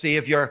 of the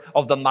savior,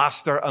 of the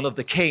master, and of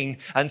the king.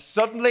 And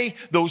suddenly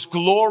those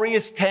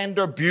glorious,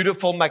 tender,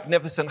 beautiful,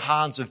 magnificent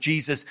hands of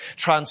Jesus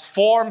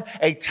transform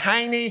a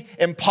tiny,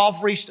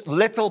 impoverished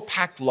little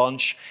packed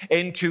lunch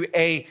into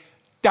a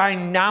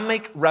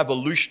dynamic,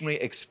 revolutionary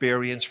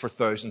experience for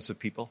thousands of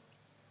people.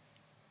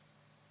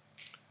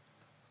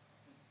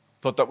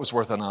 Thought that was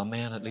worth an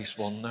amen, at least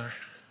one there.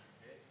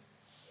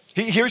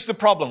 Here's the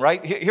problem,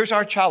 right? Here's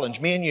our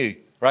challenge, me and you,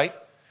 right?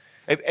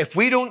 If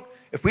we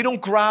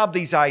don't grab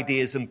these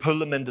ideas and pull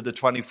them into the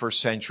 21st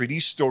century,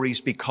 these stories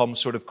become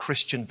sort of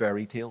Christian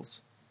fairy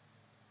tales.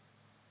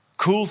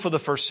 Cool for the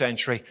first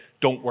century,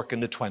 don't work in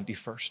the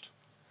 21st.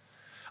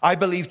 I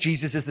believe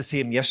Jesus is the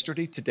same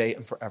yesterday, today,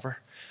 and forever.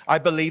 I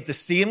believe the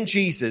same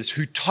Jesus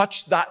who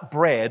touched that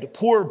bread,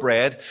 poor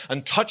bread,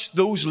 and touched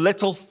those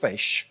little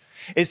fish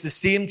is the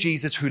same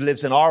Jesus who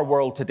lives in our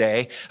world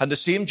today, and the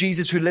same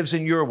Jesus who lives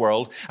in your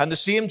world, and the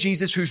same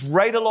Jesus who's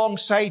right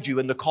alongside you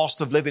in the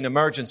cost of living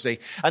emergency,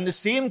 and the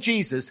same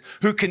Jesus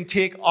who can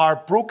take our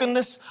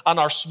brokenness and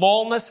our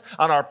smallness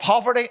and our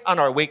poverty and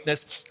our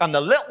weakness and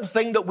the little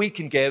thing that we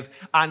can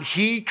give, and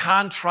he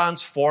can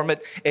transform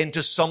it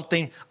into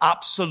something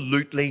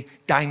absolutely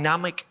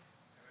dynamic.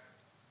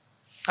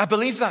 I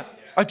believe that.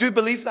 I do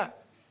believe that.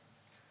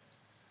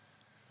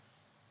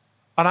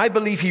 And I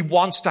believe he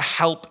wants to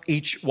help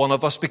each one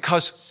of us,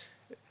 because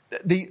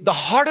the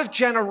heart of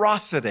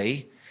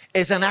generosity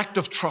is an act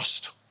of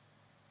trust.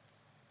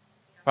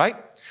 Right?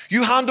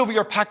 You hand over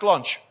your packed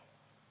lunch.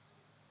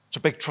 It's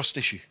a big trust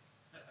issue.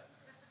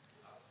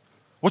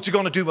 What's he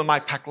going to do with my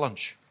packed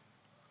lunch?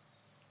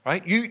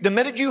 Right? The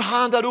minute you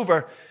hand that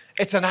over,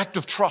 it's an act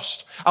of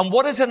trust. And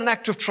what is an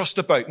act of trust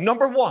about?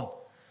 Number one,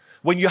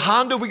 when you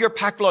hand over your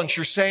packed lunch,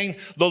 you're saying,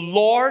 the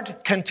Lord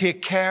can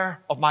take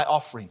care of my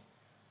offering.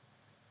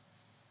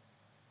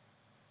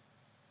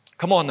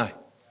 Come on now.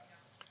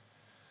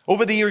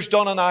 Over the years,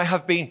 Don and I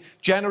have been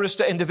generous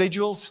to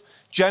individuals,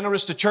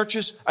 generous to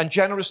churches, and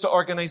generous to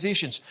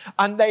organizations.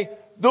 And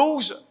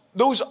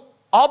those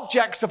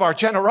objects of our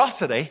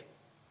generosity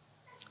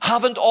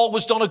haven't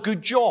always done a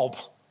good job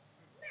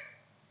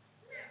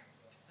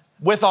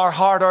with our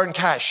hard-earned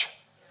cash,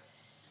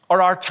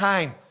 or our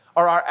time,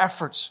 or our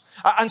efforts.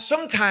 And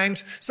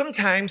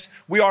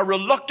sometimes we are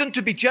reluctant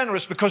to be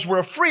generous because we're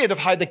afraid of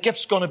how the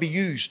gift's going to be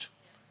used.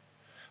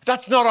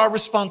 That's not our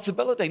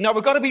responsibility. Now,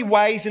 we've got to be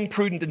wise and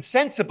prudent and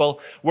sensible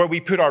where we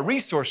put our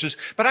resources,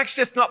 but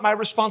actually it's not my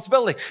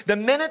responsibility. The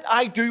minute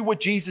I do what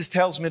Jesus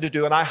tells me to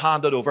do and I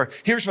hand it over,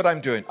 here's what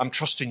I'm doing. I'm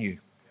trusting you.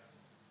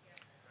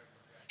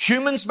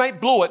 Humans might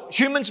blow it.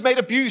 Humans might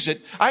abuse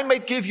it. I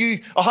might give you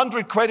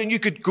 100 quid and you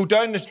could go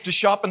down to the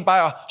shop and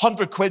buy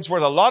 100 quid's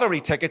worth of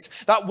lottery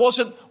tickets. That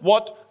wasn't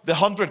what the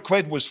 100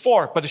 quid was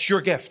for, but it's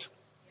your gift.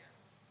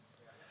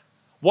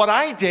 What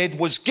I did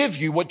was give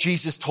you what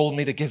Jesus told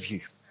me to give you.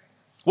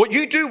 What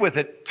you do with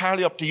it,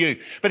 entirely up to you.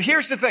 But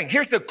here's the thing.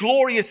 Here's the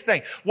glorious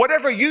thing.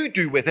 Whatever you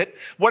do with it,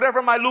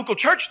 whatever my local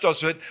church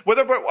does with it,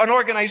 whatever an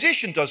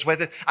organization does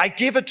with it, I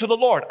give it to the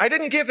Lord. I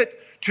didn't give it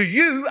to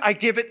you. I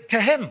give it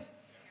to him.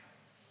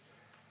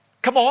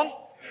 Come on.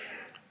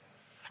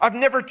 I've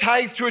never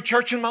tithed to a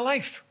church in my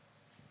life.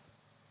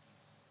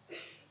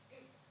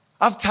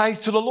 I've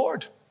tithed to the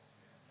Lord.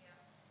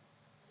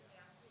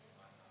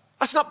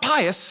 That's not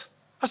pious.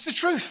 That's the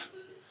truth.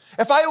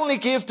 If I only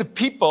gave to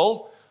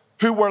people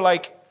who were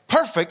like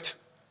perfect,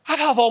 I'd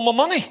have all my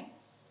money.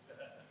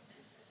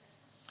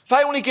 If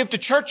I only give to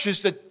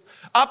churches that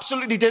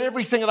absolutely did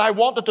everything that I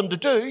wanted them to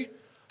do,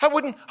 I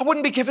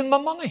wouldn't be giving my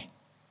money.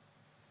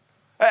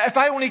 If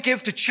I only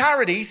give to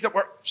charities that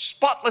were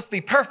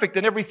spotlessly perfect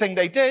in everything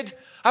they did,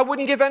 I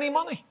wouldn't give any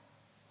money.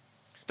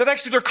 That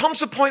actually there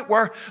comes a point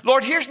where,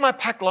 Lord, here's my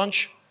packed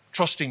lunch,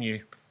 trusting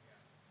you.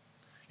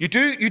 You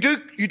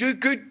do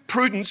good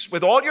prudence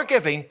with all your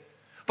giving,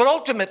 but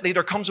ultimately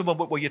there comes a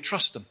moment where you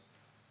trust him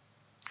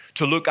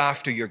to look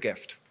after your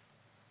gift.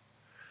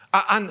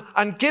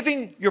 And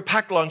giving your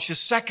packed lunch is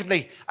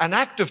secondly an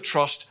act of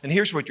trust. And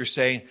here's what you're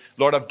saying.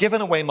 Lord, I've given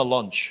away my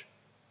lunch.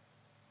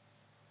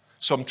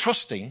 So I'm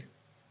trusting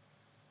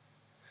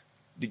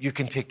that you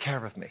can take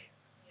care of me.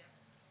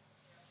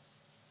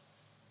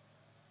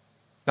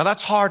 Now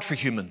that's hard for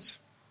humans.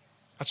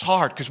 That's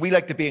hard because we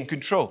like to be in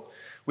control.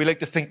 We like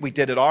to think we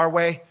did it our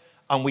way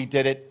and we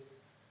did it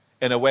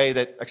in a way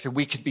that actually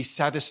we could be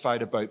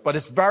satisfied about. But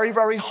it's very,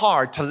 very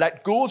hard to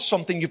let go of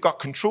something you've got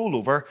control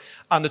over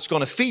and it's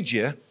going to feed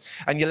you.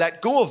 And you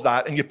let go of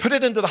that and you put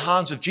it into the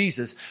hands of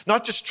Jesus,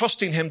 not just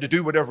trusting him to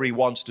do whatever he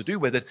wants to do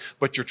with it,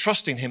 but you're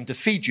trusting him to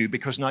feed you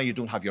because now you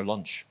don't have your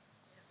lunch.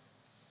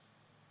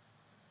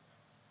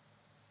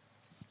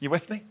 You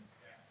with me?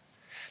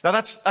 Now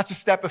that's a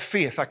step of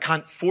faith. I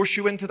can't force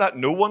you into that.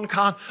 No one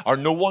can, or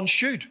no one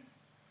should.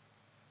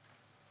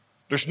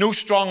 There's no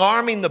strong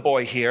arming the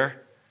boy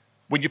here.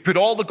 When you put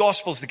all the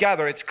Gospels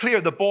together, it's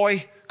clear the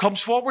boy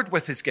comes forward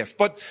with his gift.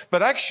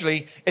 But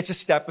actually, it's a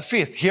step of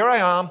faith. Here I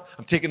am.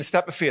 I'm taking a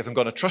step of faith. I'm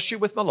going to trust you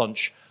with my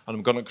lunch, and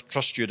I'm going to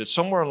trust you that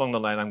somewhere along the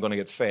line I'm going to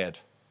get fed.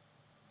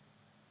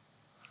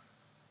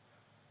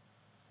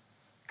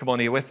 Come on,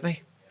 are you with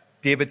me?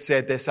 David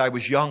said this, I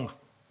was young,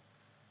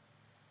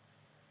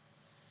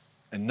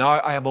 and now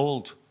I am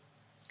old.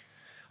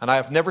 And I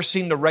have never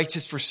seen the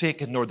righteous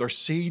forsaken, nor their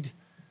seed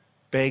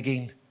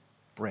begging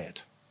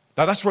bread.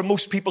 Now that's where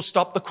most people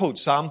stop the quote,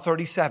 Psalm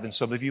 37.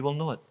 Some of you will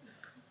know it.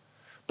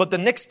 But the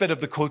next bit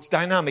of the quote's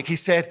dynamic. He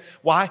said,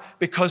 why?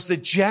 Because the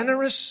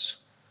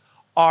generous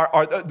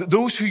are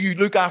those who you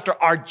look after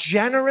are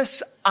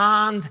generous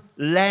and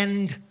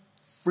lend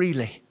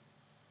freely.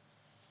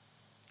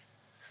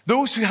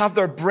 Those who have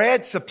their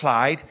bread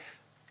supplied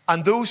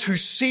and those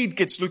whose seed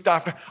gets looked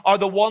after are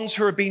the ones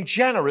who are being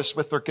generous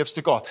with their gifts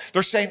to God.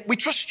 They're saying, we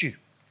trust you.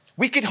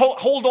 We could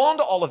hold on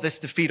to all of this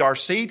to feed our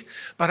seed,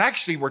 but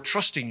actually we're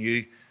trusting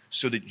you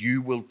so that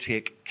you will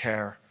take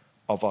care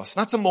of us.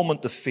 That's a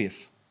moment of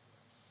faith.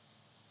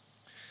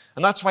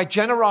 And that's why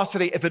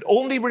generosity, if it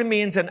only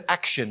remains in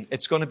action,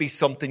 it's going to be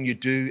something you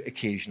do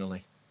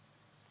occasionally.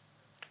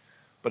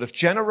 But if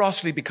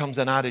generosity becomes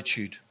an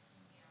attitude,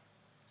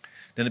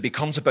 then it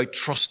becomes about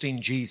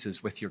trusting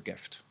Jesus with your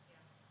gift.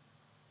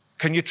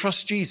 Can you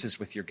trust Jesus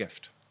with your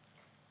gift?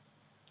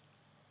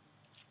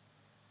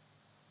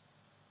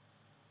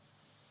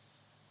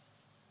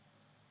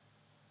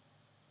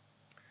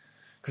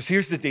 Because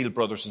here's the deal,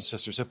 brothers and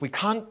sisters. If we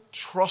can't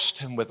trust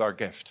him with our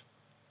gift,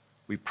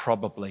 we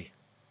probably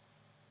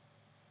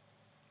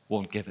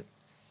won't give it.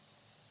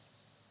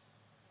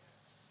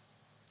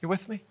 You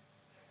with me?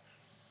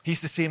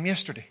 He's the same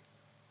yesterday,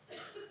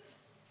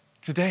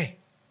 today,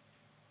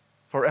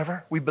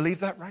 forever. We believe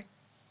that, right?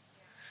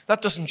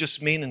 That doesn't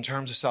just mean in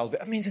terms of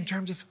salvation. It means in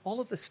terms of all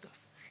of this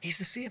stuff. He's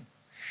the same.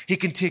 He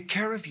can take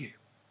care of you.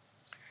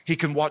 He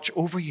can watch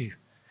over you.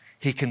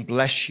 He can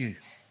bless you.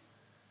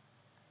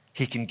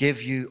 He can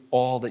give you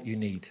all that you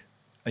need,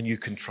 and you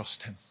can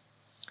trust him.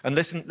 And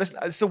listen,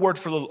 it's a word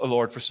for the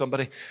Lord for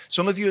somebody.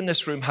 Some of you in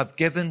this room have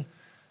given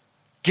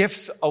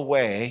gifts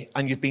away,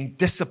 and you've been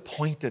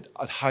disappointed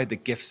at how the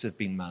gifts have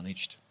been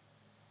managed.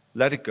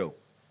 Let it go.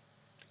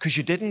 Because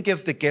you didn't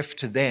give the gift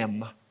to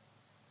them.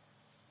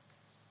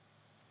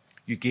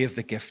 You gave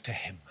the gift to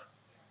him.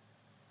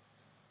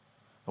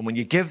 And when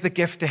you give the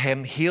gift to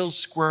him, he'll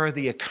square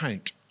the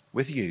account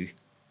with you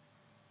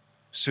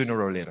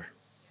sooner or later.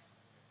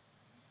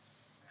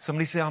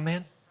 Somebody say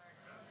amen?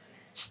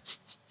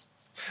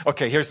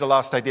 Okay, here's the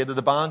last idea. To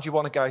the band, you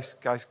want to,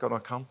 guys gonna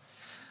come?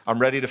 I'm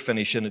ready to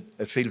finish, and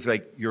it feels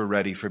like you're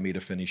ready for me to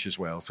finish as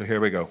well. So here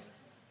we go.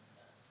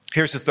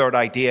 Here's the third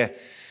idea.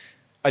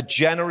 A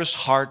generous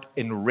heart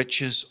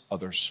enriches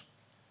others.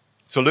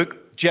 So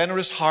look,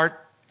 generous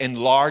heart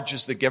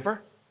enlarges the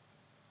giver.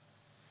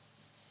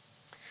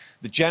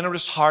 The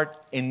generous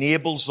heart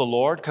enables the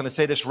Lord. Can I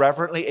say this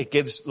reverently? It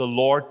gives the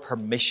Lord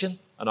permission,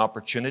 an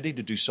opportunity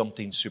to do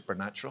something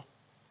supernatural.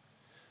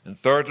 And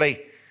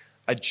thirdly,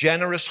 a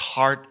generous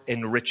heart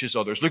enriches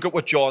others. Look at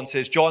what John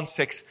says. John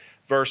 6,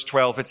 verse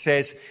 12. It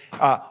says,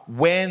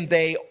 when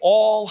they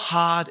all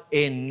had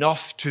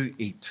enough to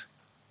eat.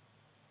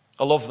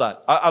 I love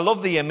that. I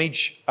love the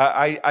image.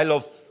 I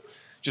love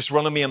just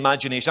running my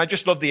imagination. I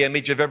just love the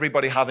image of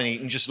everybody having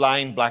eaten, just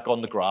lying black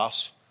on the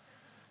grass,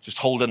 just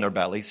holding their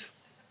bellies.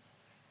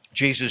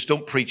 Jesus,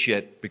 don't preach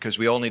yet, because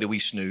we all need a wee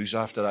snooze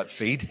after that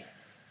feed.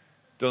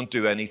 Don't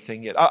do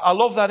anything yet. I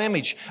love that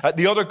image.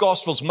 The other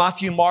Gospels,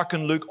 Matthew, Mark,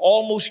 and Luke,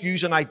 almost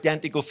use an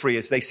identical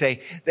phrase. They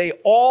say, they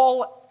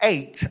all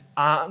ate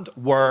and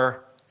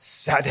were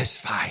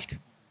satisfied.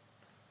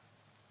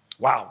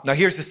 Wow. Now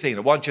here's the scene. I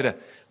want you to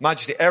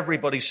imagine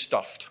everybody's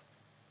stuffed.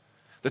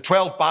 The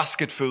 12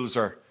 basketfuls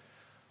are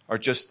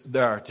just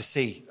there to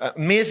see.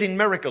 Amazing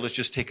miracle has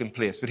just taken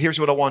place. But here's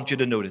what I want you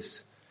to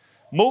notice.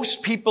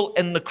 Most people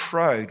in the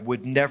crowd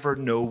would never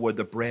know where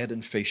the bread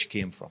and fish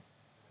came from.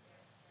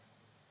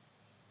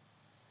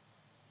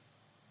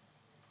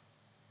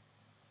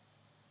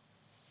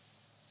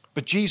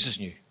 But Jesus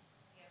knew.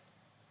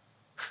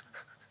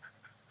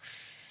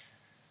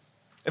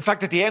 In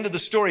fact, at the end of the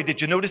story, did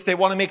you notice they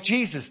want to make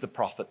Jesus the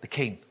prophet, the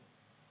king?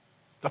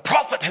 The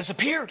prophet has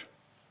appeared.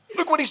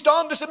 Look what he's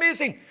done. It's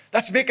amazing.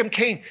 Let's make him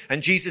king.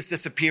 And Jesus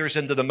disappears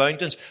into the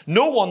mountains.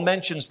 No one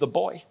mentions the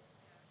boy.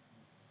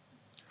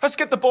 Let's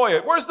get the boy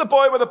out. Where's the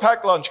boy with the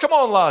packed lunch? Come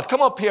on, lad.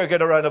 Come up here.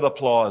 Get a round of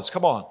applause.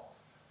 Come on.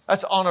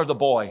 Let's honor the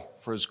boy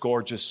for his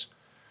gorgeous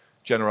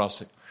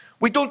generosity.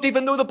 We don't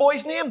even know the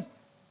boy's name.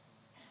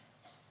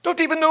 Don't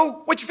even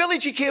know which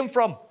village he came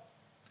from.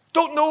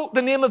 Don't know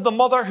the name of the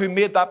mother who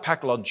made that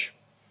packed lunch.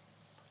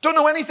 Don't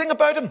know anything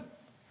about him.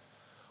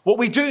 What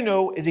we do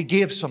know is he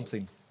gave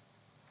something.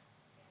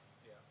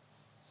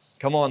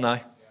 Come on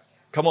now.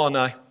 Come on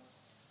now.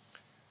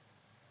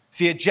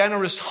 See, a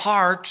generous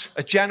heart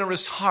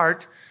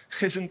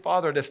isn't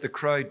bothered if the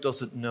crowd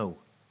doesn't know.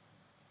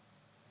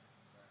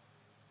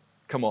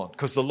 Come on,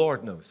 because the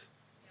Lord knows.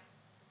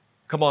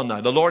 Come on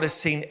now. The Lord has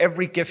seen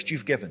every gift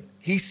you've given.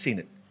 He's seen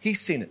it. He's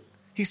seen it.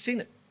 He's seen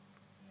it.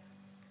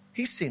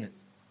 He's seen it.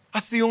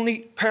 That's the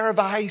only pair of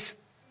eyes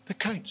that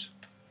counts.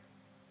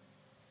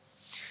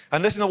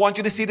 And listen, I want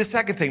you to see the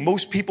second thing.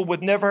 Most people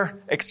would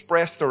never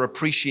express their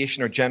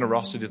appreciation or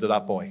generosity to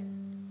that boy.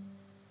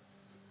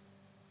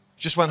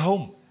 He just went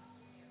home.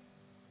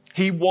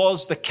 He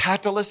was the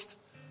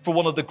catalyst for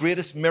one of the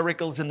greatest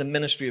miracles in the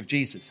ministry of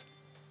Jesus.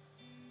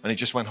 And he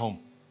just went home.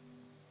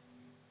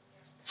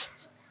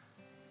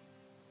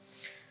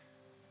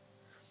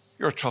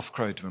 You're a tough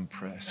crowd to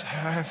impress.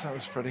 That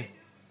was pretty.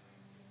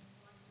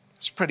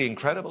 It's pretty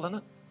incredible, isn't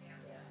it?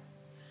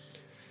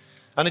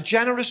 And a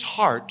generous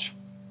heart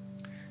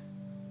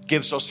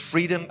gives us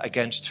freedom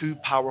against two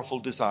powerful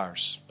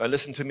desires. Now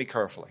listen to me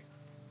carefully.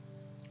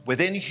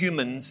 Within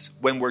humans,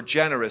 when we're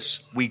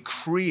generous, we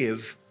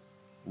crave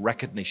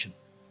recognition.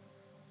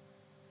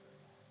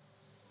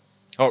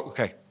 Oh,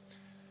 okay.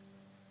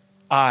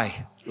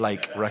 I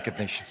like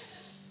recognition.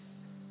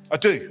 I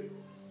do.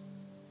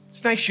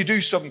 It's nice you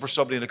do something for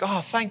somebody and like,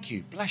 oh, thank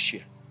you, bless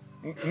you.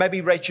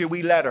 Maybe write you a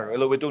wee letter,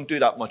 although we don't do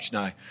that much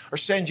now. Or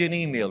send you an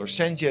email or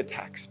send you a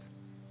text.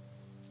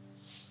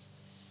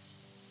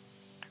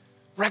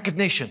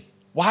 Recognition.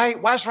 Why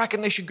is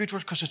recognition good for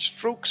us? Because it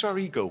strokes our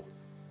ego.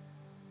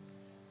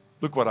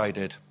 Look what I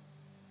did.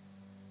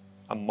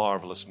 A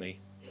marvelous me.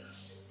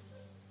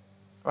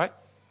 Right?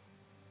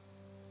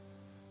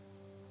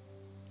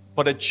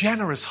 But a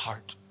generous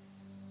heart,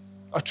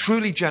 a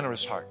truly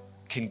generous heart,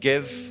 can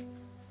give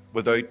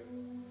without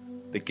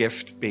the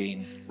gift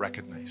being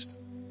recognized.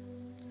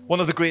 One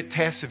of the great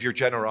tests of your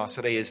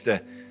generosity is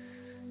to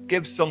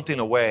give something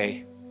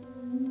away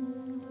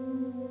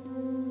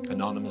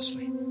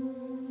anonymously.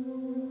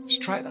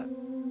 Just try that.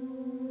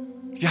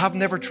 If you have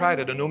never tried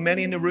it, I know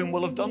many in the room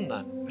will have done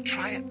that, but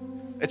try it.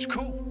 It's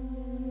cool.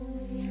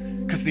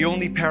 Because the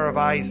only pair of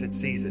eyes that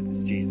sees it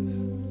is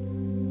Jesus.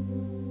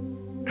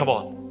 Come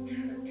on.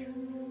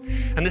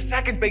 And the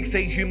second big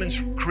thing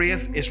humans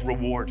crave is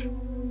reward.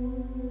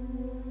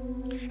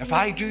 If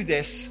I do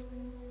this,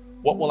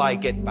 what will I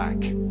get back?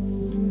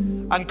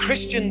 And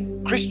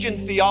Christian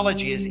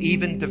theology has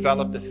even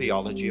developed a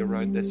theology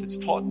around this. It's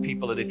taught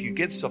people that if you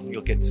give something,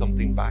 you'll get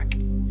something back.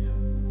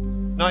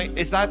 Now,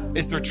 is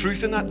there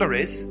truth in that? There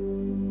is.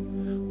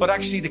 But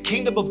actually, the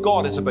kingdom of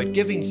God is about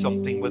giving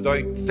something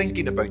without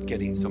thinking about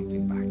getting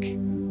something back.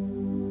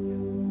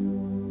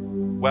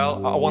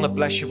 Well, I want to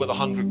bless you with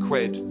 100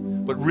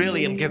 quid, but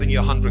really I'm giving you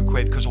 100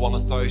 quid because I want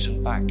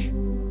 1,000 back.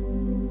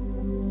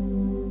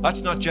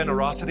 That's not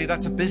generosity,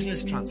 that's a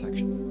business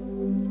transaction.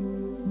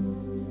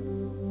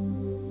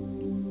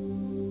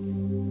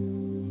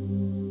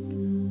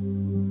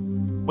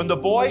 When the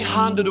boy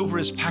handed over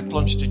his packed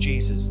lunch to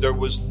Jesus, there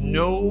was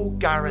no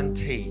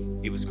guarantee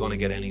he was going to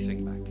get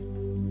anything back.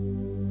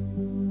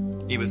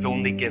 He was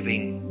only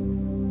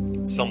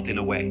giving something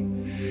away.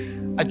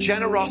 A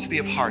generosity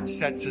of heart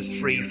sets us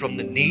free from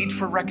the need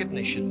for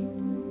recognition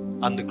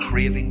and the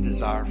craving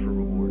desire for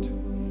reward.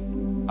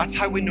 That's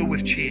how we know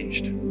we've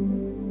changed.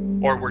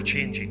 Or we're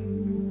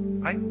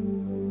changing, right?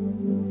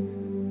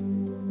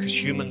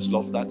 Because humans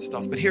love that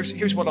stuff. But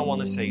here's what I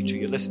want to say to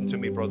you. Listen to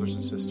me, brothers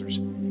and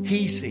sisters.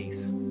 He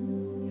sees.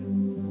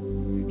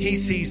 He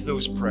sees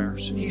those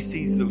prayers. He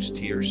sees those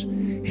tears.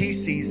 He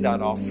sees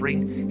that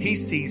offering. He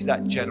sees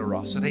that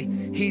generosity.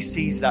 He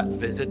sees that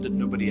visit that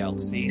nobody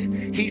else sees.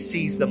 He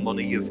sees the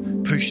money you've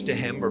pushed to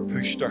him or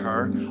pushed to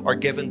her or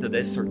given to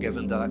this or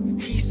given to that.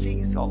 He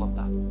sees all of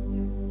that.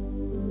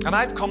 And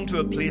I've come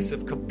to a place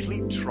of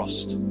complete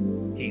trust.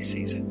 He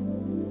sees it.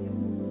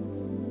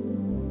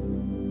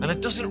 And it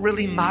doesn't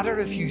really matter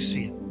if you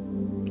see it.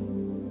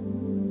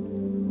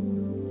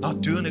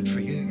 Not doing it for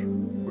you.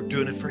 We're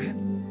doing it for him.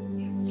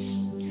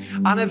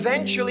 And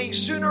eventually,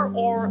 sooner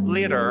or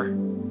later,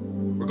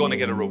 we're going to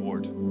get a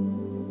reward.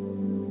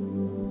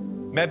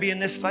 Maybe in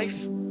this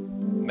life,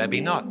 maybe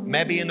not.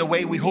 Maybe in the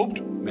way we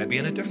hoped, maybe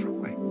in a different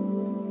way.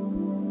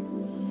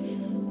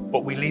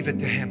 But we leave it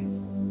to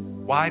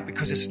him. Why?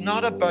 Because it's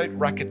not about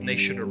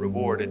recognition or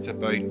reward. It's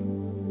about,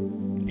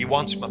 he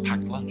wants my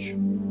packed lunch.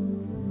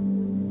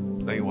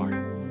 There you are.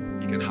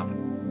 You can have it.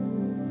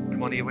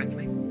 Come on, are you with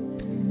me?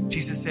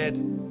 Jesus said,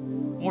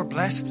 more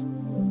blessed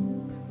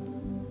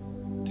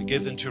to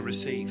give than to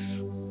receive.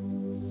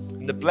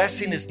 And the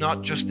blessing is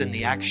not just in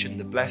the action.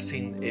 The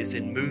blessing is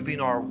in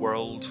moving our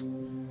world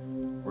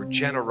where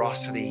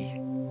generosity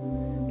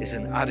is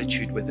an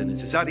attitude within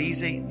us. Is that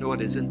easy? No,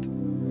 it isn't.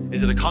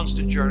 Is it a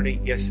constant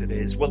journey? Yes, it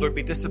is. Will there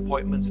be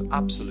disappointments?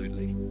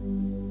 Absolutely.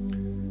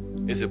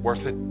 Is it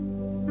worth it?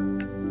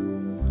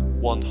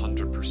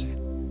 100%.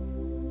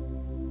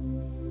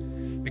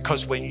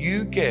 Because when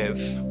you give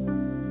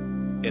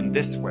in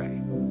this way,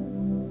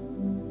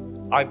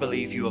 I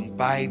believe you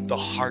imbibe the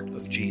heart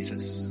of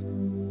Jesus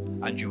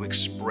and you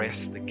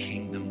express the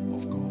kingdom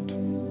of God.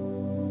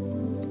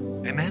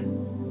 Amen?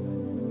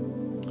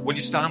 Will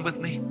you stand with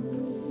me?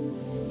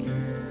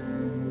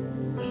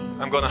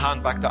 I'm going to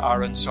hand back to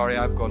Aaron. Sorry,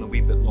 I've gone a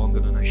wee bit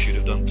longer than I should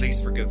have done.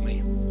 Please forgive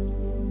me.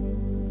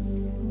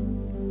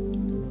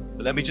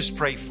 But let me just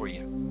pray for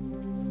you.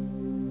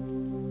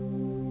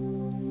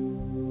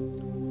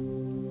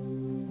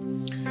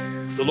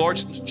 The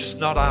Lord's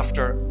just not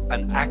after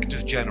an act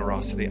of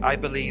generosity. I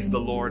believe the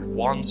Lord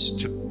wants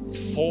to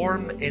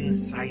form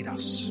inside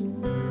us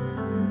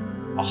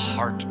a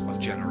heart of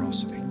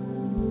generosity.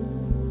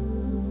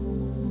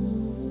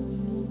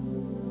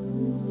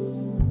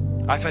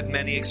 I've had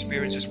many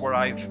experiences where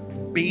I've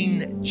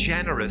been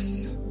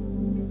generous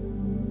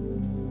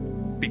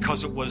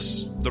because it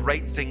was the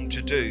right thing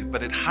to do,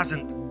 but it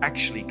hasn't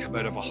actually come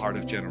out of a heart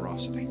of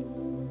generosity.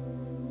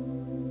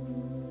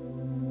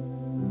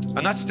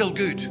 And that's still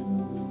good.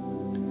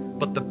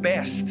 But the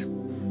best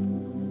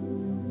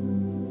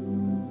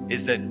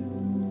is that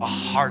a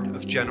heart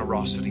of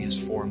generosity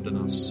is formed in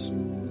us.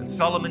 And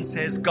Solomon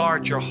says,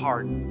 guard your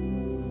heart.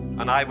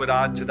 And I would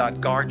add to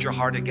that, guard your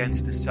heart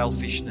against the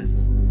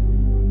selfishness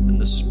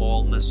and the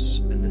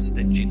smallness and the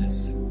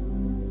stinginess.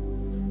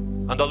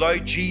 And allow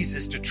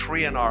Jesus to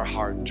train our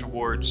heart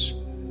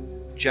towards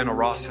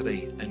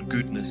generosity and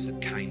goodness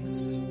and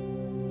kindness,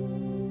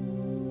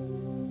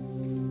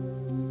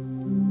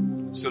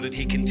 so that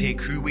he can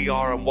take who we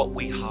are and what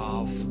we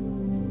have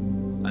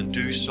and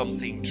do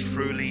something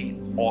truly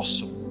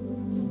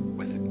awesome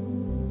with it.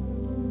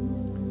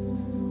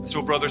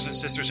 So, brothers and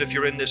sisters, if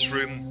you're in this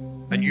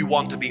room and you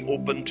want to be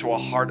open to a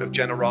heart of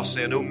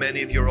generosity, I know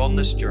many of you are on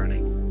this journey.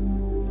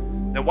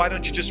 Now, why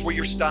don't you just, where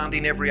you're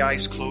standing, every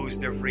eye's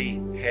closed, every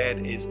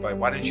head is bowed,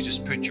 why don't you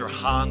just put your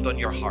hand on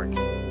your heart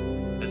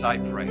as I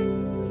pray?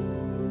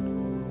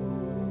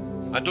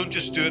 And don't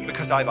just do it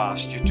because I've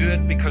asked you. Do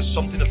it because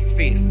something of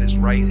faith is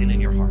rising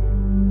in your heart.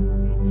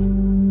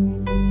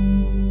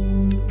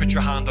 Put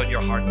your hand on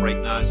your heart right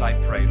now as I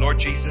pray. Lord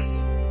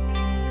Jesus,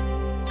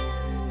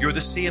 you're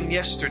the same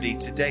yesterday,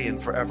 today, and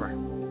forever.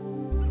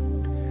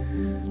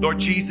 Lord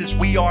Jesus,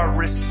 we are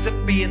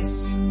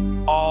recipients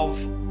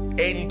of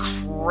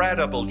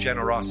incredible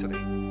generosity.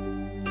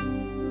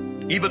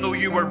 Even though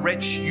you were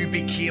rich, you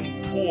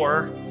became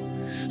poor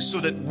so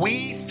that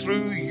we,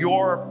 through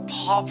your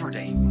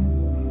poverty,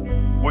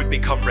 would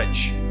become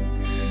rich.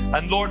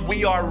 And Lord,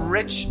 we are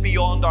rich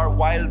beyond our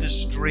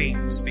wildest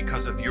dreams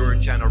because of your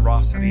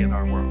generosity in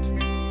our world.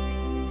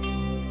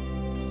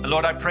 And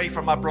Lord, I pray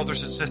for my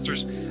brothers and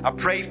sisters. I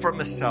pray for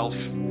myself.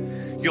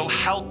 You'll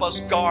help us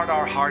guard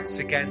our hearts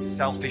against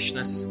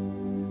selfishness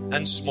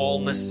and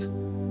smallness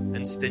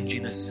and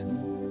stinginess.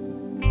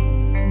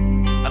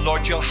 And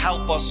Lord, you'll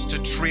help us to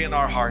train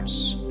our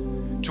hearts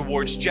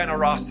towards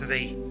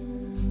generosity,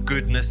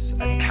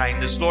 goodness and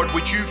kindness. Lord,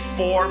 would you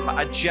form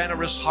a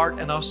generous heart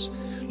in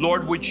us?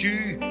 Lord, would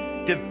you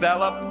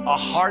develop a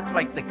heart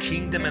like the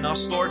kingdom in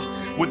us, Lord?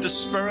 Would the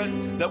spirit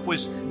that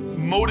was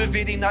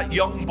motivating that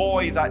young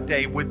boy that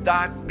day, would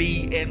that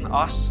be in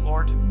us,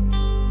 Lord?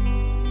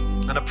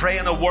 And I pray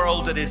in a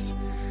world that is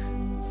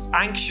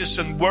anxious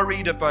and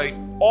worried about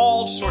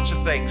all sorts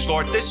of things,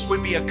 Lord, this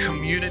would be a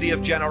community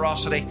of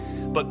generosity,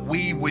 but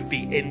we would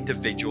be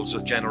individuals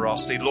of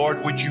generosity.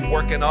 Lord, would you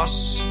work in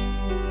us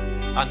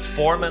and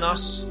form in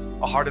us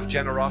a heart of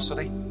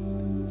generosity?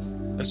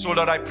 And so,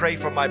 Lord, I pray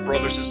for my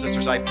brothers and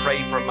sisters. I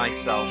pray for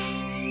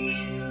myself.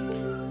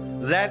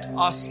 Let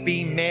us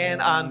be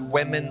men and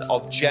women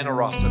of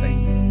generosity.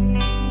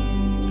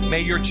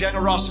 May your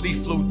generosity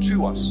flow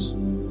to us.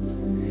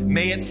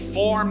 May it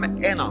form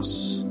in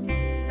us,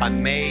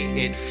 and may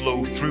it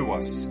flow through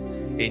us.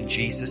 In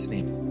Jesus'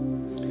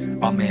 name,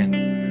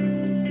 amen.